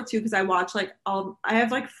back and forth too because I watch like I have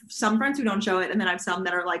like some friends who don't show it, and then I have some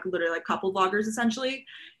that are like literally like couple vloggers essentially.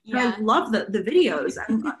 Yeah. I love the videos.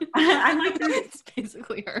 I like it's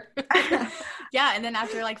basically her. Yeah, and then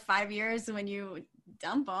after like 5 years, when you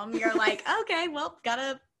dump them, you're like, okay, well,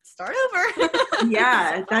 gotta start over.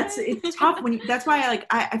 Yeah, it's tough that's why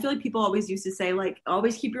I feel like people always used to say like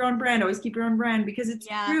always keep your own brand because it's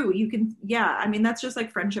true. You can I mean that's just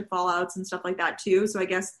like friendship fallouts and stuff like that too. So I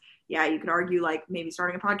guess you could argue like maybe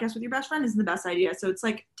starting a podcast with your best friend isn't the best idea. So it's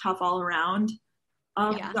like tough all around.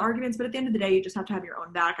 The arguments, but at the end of the day you just have to have your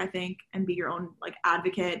own back, I think, and be your own like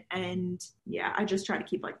advocate. And I just try to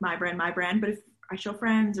keep like my brand, but if I show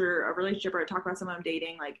friends or a relationship or I talk about someone I'm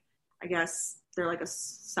dating, like I guess they're like a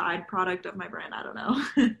side product of my brand. I don't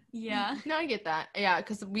know. Yeah. No, I get that. Yeah,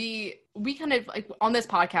 because we kind of like on this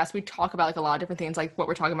podcast we talk about like a lot of different things, like what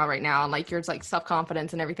we're talking about right now, and like yours like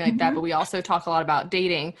self-confidence and everything like that. But we also talk a lot about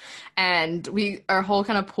dating, and our whole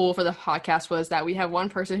kind of pool for the podcast was that we have one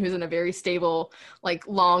person who's in a very stable, like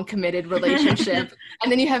long committed relationship,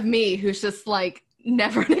 and then you have me who's just like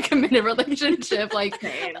never in a committed relationship, like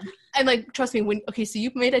Same. And like trust me, so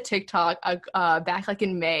you made a TikTok back like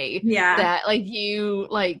in May that like you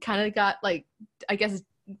like kind of got like, I guess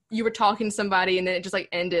you were talking to somebody and then it just like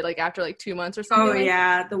ended like after like 2 months or something. Oh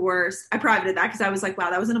yeah, the worst. I privated that because I was like,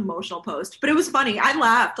 wow, that was an emotional post, but it was funny. I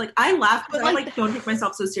laughed but I like don't take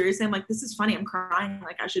myself so seriously. I'm like, this is funny, I'm crying,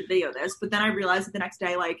 like I should video this. But then I realized that the next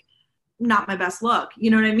day, like, not my best look,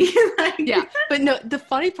 you know what I mean? Like, yeah, but no, the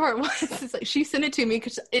funny part was like, she sent it to me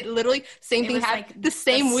because it literally same thing happened like the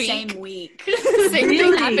same week. The same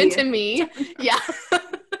thing happened to me. Yeah.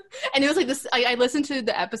 And it was like this, I listened to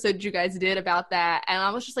the episode you guys did about that, and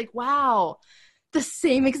I was just like, wow, the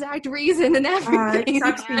same exact reason and everything. It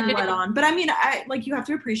sucks being let on. But I mean, you have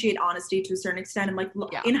to appreciate honesty to a certain extent. And like,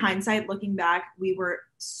 in hindsight, looking back, we were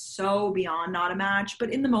so beyond not a match.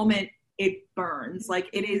 But in the moment, it burns. Like,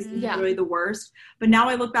 it is literally the worst. But now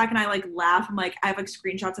I look back and I like laugh. I'm like, I have like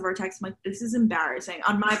screenshots of our text. I'm like, this is embarrassing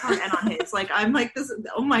on my part and on his. Like, I'm like, this.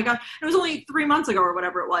 Oh my god, it was only 3 months ago or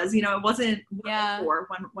whatever it was. You know, it wasn't before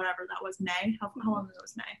whenever that was. May. How long ago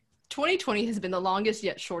was May? 2020 has been the longest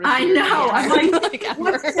yet shortest. I know. I'm like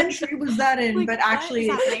what century was that in? Like, but actually,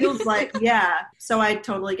 it feels like So I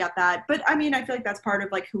totally get that. But I mean, I feel like that's part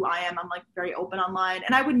of like who I am. I'm like very open online,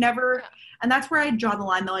 and I would never. And that's where I draw the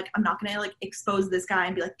line. Though, like, I'm not gonna like expose this guy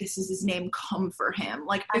and be like, "This is his name. Come for him."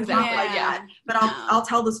 Like, I'm not like that. But I'll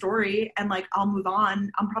tell the story and like I'll move on.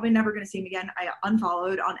 I'm probably never gonna see him again. I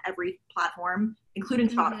unfollowed on every platform, including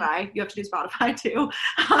Spotify. You have to do Spotify too.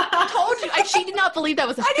 I told you. She did not believe that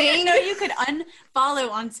was a thing. I didn't know you could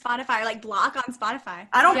unfollow on Spotify or like block on Spotify.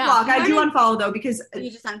 I don't block. I do unfollow though because you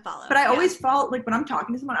just unfollow. But I always follow, like when I'm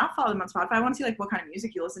talking to someone, I'll follow them on Spotify. I want to see like what kind of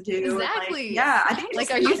music you listen to. Exactly. And, like, I think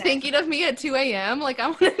like, are you thinking of me at 2 a.m.? Like, I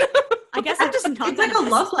want to know. I guess I'm just it's like a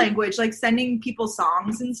love language, like sending people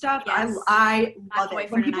songs and stuff. Yes. I love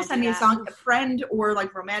it. When people send me a song, a friend or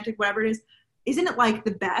like romantic, whatever it is, isn't it like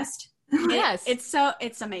the best? Yes.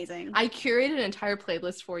 It's amazing. I curated an entire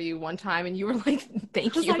playlist for you one time and you were like,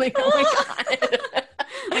 thank you. Like, oh my God.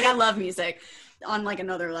 Like, I love music on like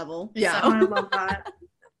another level. Yeah. So. I love that.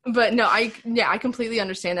 But no, I completely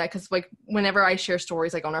understand that because like whenever I share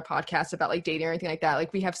stories like on our podcast about like dating or anything like that,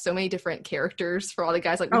 like we have so many different characters for all the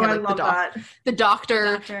guys. Like we have like the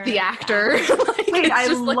doctor, the actor. Like, wait, I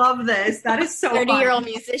love this. That is so 30-year-old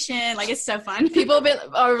musician. Like, it's so fun.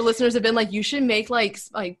 Our listeners have been like, you should make like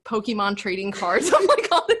Pokemon trading cards of like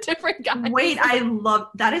all the different guys. Wait, I love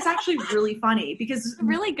that. Is actually really funny because it's a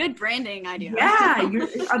really good branding idea. Yeah,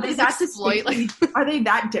 are they that exploit? Like, are they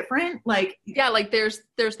that different? Like, yeah, like there's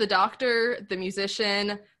the doctor, the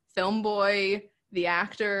musician, film boy, the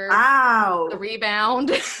actor, the rebound.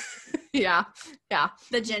 yeah.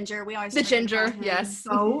 The ginger. We always the ginger. Yes.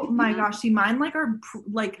 Oh my gosh. See, mine like are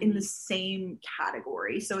like in the same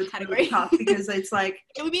category, so it's really tough because it's like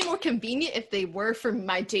it would be more convenient if they were for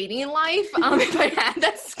my dating life. If I had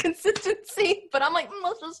that consistency, but I'm like,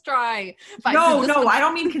 let's just try. No, I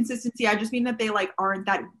don't mean consistency. I just mean that they like aren't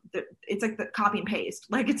that. It's like the copy and paste.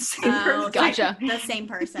 Like it's the same person. Gotcha. The same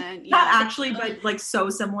person. Not actually, but like so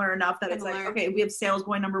similar enough that it's like, okay, we have sales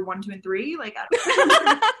boy number 1, 2, and 3. Like, I don't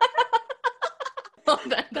know. love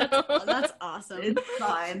that though. That's awesome. It's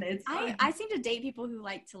fun. It's fun. I seem to date people who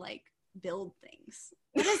like to like build things.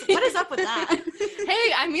 What is up with that?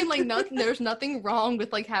 Hey, I mean, like, there's nothing wrong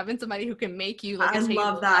with like having somebody who can make you like I a table.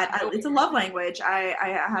 love that. It's a love language. I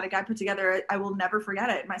had a guy put together, I will never forget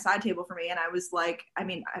it, my side table for me. And I was like, I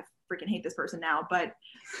mean, I freaking hate this person now, but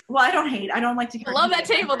well, I don't like to love that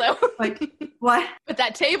table though. Like what? But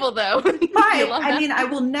that table though. I mean, I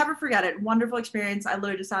will never forget it. Wonderful experience. I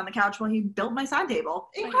literally just sat on the couch while he built my side table.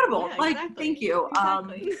 Incredible. Yeah, like, exactly. thank you.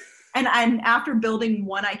 Exactly. And after building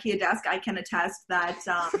one IKEA desk, I can attest that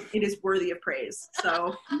it is worthy of praise.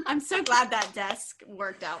 So I'm so glad that desk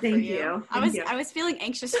worked out thank for you. you. Thank you. I was feeling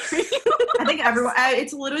anxious for you. I think everyone,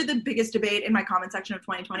 it's literally the biggest debate in my comment section of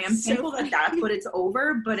 2020. I'm So thankful that that's what it's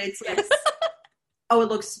over, but it's like, oh, it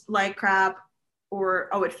looks like crap, or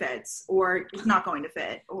oh, it fits, or it's not going to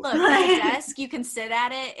fit. Look, it's a desk, you can sit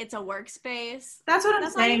at it. It's a workspace. That's what I'm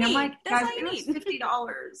That's all you saying. I'm need. like, That's guys, all you it was need.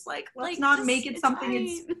 $50. Like, let's Like, not just- make it it's something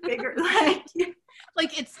fine. it's bigger. Like,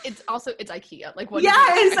 Like it's also IKEA. Like what?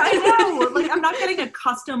 yes, I know. Like, I'm not getting a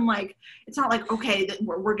custom. Like, it's not like okay, that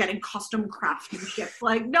we're getting custom craftsmanship.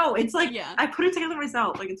 Like, no, it's like Yeah. I put it together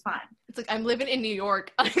myself. Like, it's fine. It's like I'm living in New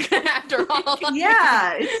York after all.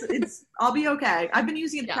 Yeah, it's. I'll be okay. I've been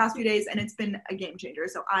using it the Yeah. past few days, and it's been a game changer.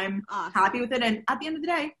 So I'm Awesome. happy with it. And at the end of the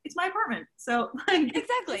day, it's my apartment. So like,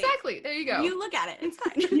 Exactly. There you go. You look at it. It's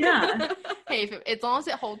fine. yeah, Hey, if as long as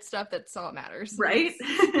it holds stuff, that's all that matters. right.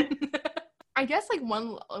 I guess like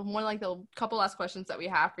one like the couple last questions that we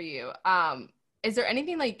have for you. Is there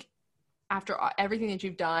anything like after everything that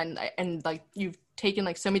you've done and like you've taken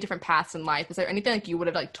like so many different paths in life, is there anything like you would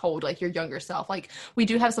have like told like your younger self? Like we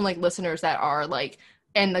do have some like listeners that are like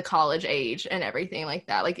in the college age and everything like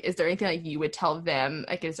that. Like, is there anything like you would tell them?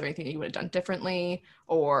 Like, is there anything that you would have done differently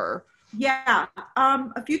or? Yeah,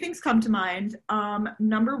 a few things come to mind.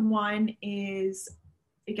 Number one is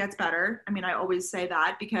it gets better. I mean, I always say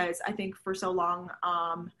that because I think for so long,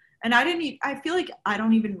 and I feel like I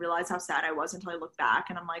don't even realize how sad I was until I look back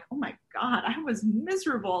and I'm like, oh my God, I was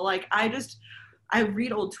miserable. Like I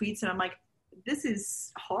read old tweets and I'm like, this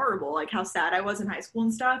is horrible. Like how sad I was in high school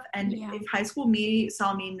and stuff. And if high school me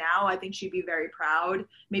saw me now, I think she'd be very proud.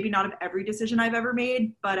 Maybe not of every decision I've ever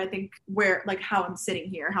made, but I think where, like how I'm sitting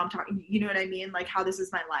here, how I'm talking, you know what I mean? Like how this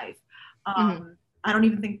is my life. I don't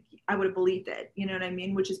even think I would have believed it, you know what I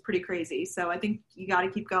mean? Which is pretty crazy. So I think you got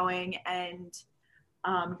to keep going and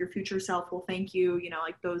your future self will thank you, you know,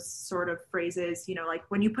 like those sort of phrases, you know, like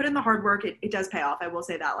when you put in the hard work, it does pay off. I will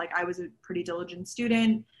say that. Like I was a pretty diligent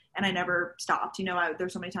student and I never stopped, you know,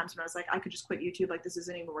 there's so many times when I was like, I could just quit YouTube. Like this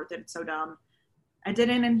isn't even worth it. It's so dumb. I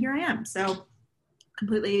didn't. And here I am. So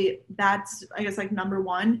completely, that's, I guess, like number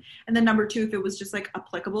one. And then number two, if it was just like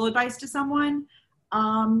applicable advice to someone,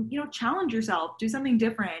 you know, challenge yourself, do something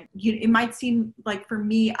different. It might seem like for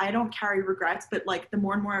me, I don't carry regrets, but like the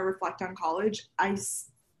more and more I reflect on college, I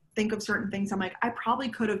think of certain things. I'm like, I probably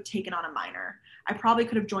could have taken on a minor. I probably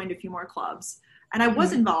could have joined a few more clubs. And I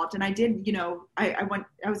was involved and I did, you know, I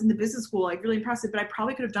was in the business school, like really impressive, but I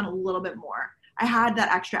probably could have done a little bit more. I had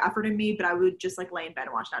that extra effort in me, but I would just like lay in bed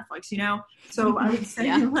and watch Netflix, you know? So I would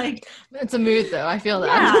say like, it's a mood though. I feel that.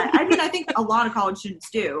 Yeah. I mean, I think a lot of college students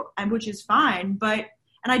do, and which is fine, but,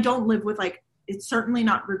 and I don't live with like, it's certainly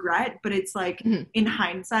not regret, but it's like in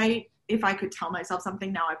hindsight, if I could tell myself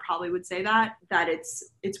something now, I probably would say that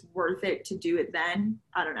it's worth it to do it then.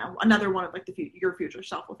 I don't know. Another one of like your future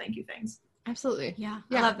self will thank you things. Absolutely. Yeah.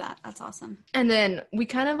 I love that. That's awesome. And then we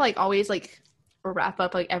kind of like always like wrap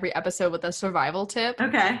up like every episode with a survival tip.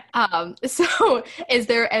 Okay. So is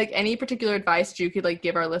there like any particular advice you could like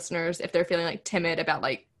give our listeners if they're feeling like timid about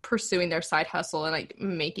like pursuing their side hustle and like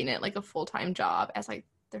making it like a full-time job as like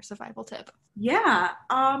their survival tip? Yeah.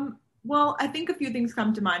 Well, I think a few things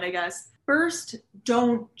come to mind, I guess. First,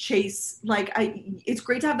 don't chase, like, it's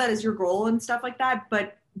great to have that as your goal and stuff like that,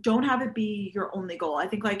 but don't have it be your only goal. I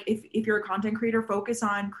think like if you're a content creator, focus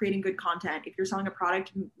on creating good content. If you're selling a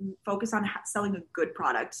product, focus on selling a good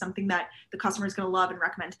product, something that the customer is going to love and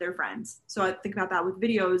recommend to their friends. So I think about that with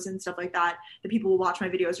videos and stuff like that. The people will watch my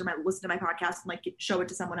videos or might listen to my podcast and like show it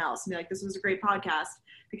to someone else and be like, this was a great podcast,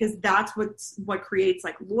 because that's what creates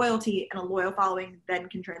like loyalty, and a loyal following then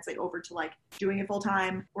can translate over to like doing it full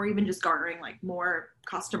time, or even just garnering like more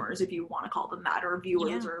customers, if you want to call them that, or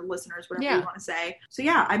viewers or listeners, whatever you want to say. So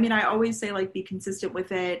yeah, I mean, I always say like be consistent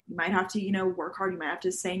with it. You might have to, you know, work hard. You might have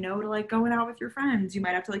to say no to like going out with your friends. You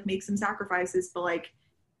might have to like make some sacrifices, but like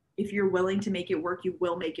if you're willing to make it work, you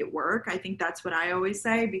will make it work. I think that's what I always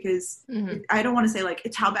say, because I don't want to say like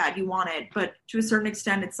it's how bad you want it, but to a certain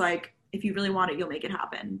extent it's like if you really want it, you'll make it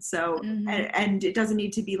happen. So, and it doesn't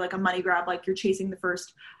need to be like a money grab, like you're chasing the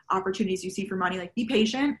first opportunities you see for money. Like, be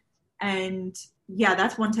patient. And yeah,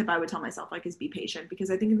 that's one tip I would tell myself, like, is be patient,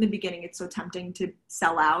 because I think in the beginning it's so tempting to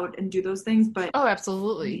sell out and do those things. But oh,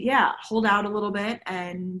 absolutely. Yeah, hold out a little bit,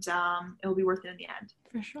 and it'll be worth it in the end.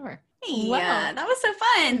 For sure. Yeah, that was so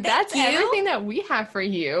fun. That's everything that we have for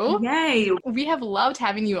you. Yay. We have loved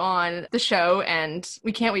having you on the show, and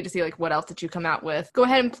we can't wait to see like what else that you come out with. Go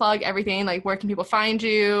ahead and plug everything. Like, where can people find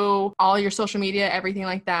you? All your social media, everything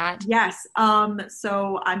like that. Yes.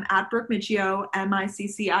 So I'm at Brooke Miccio,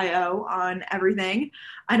 Miccio on everything.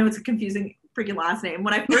 I know it's a confusing freaking last name.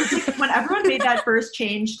 When everyone made that first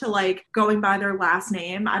change to like going by their last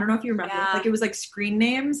name, I don't know if you remember, like it was like screen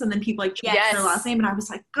names, and then people like changed their last name, and I was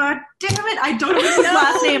like, God damn it, I don't know his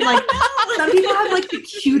last name. Like, some people have like the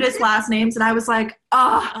cutest last names, and I was like,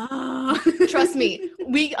 Trust me,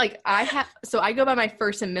 I go by my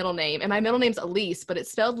first and middle name, and my middle name's Elise, but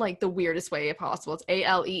it's spelled like the weirdest way possible. It's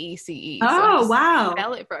Aleece. Oh, wow.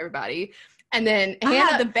 Spell it for everybody. And then I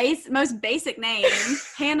have the most basic name,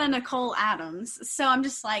 Hannah Nicole Adams. So I'm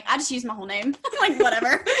just like, I just use my whole name. I'm like,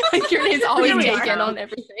 whatever. Like, your name's always taken on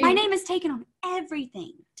everything. My name is taken on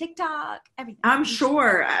everything. TikTok, everything. I'm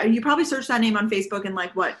sure. You probably searched that name on Facebook, and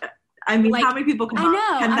like, what? I mean, like, how many people come up?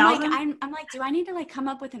 I know. I'm like, do I need to like come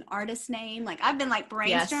up with an artist name? Like, I've been like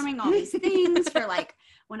brainstorming all these things for like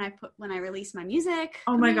when I release my music.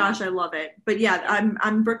 Oh my gosh, I love it. But yeah,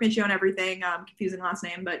 I'm Brooke Miccio on everything. Confusing last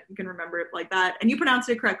name, but you can remember it like that. And you pronounced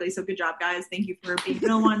it correctly, so good job, guys. Thank you for being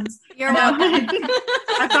real ones. You're welcome.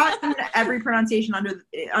 I've gotten every pronunciation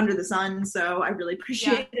under the sun, so I really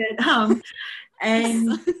appreciate it.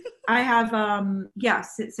 And I have,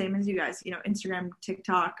 same as you guys, Instagram,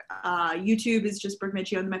 TikTok, YouTube is just Brooke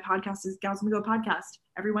Miccio, and my podcast is Gals on the Go podcast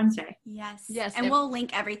every Wednesday. Yes. And we'll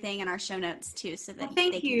link everything in our show notes too, so that they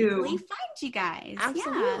can easily find you guys.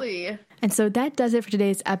 Absolutely. Yeah. And so that does it for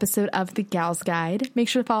today's episode of The Gals Guide. Make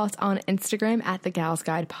sure to follow us on Instagram at The Gals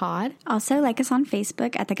Guide Pod. Also, like us on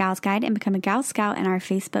Facebook at The Gals Guide and become a Gal Scout in our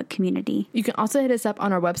Facebook community. You can also hit us up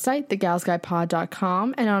on our website,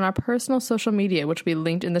 thegalsguidepod.com, and on our personal social media, which will be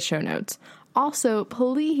linked in the show notes. Also,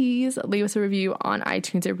 please leave us a review on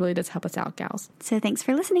iTunes. It really does help us out, gals. So thanks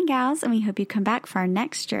for listening, gals, and we hope you come back for our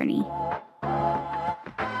next journey.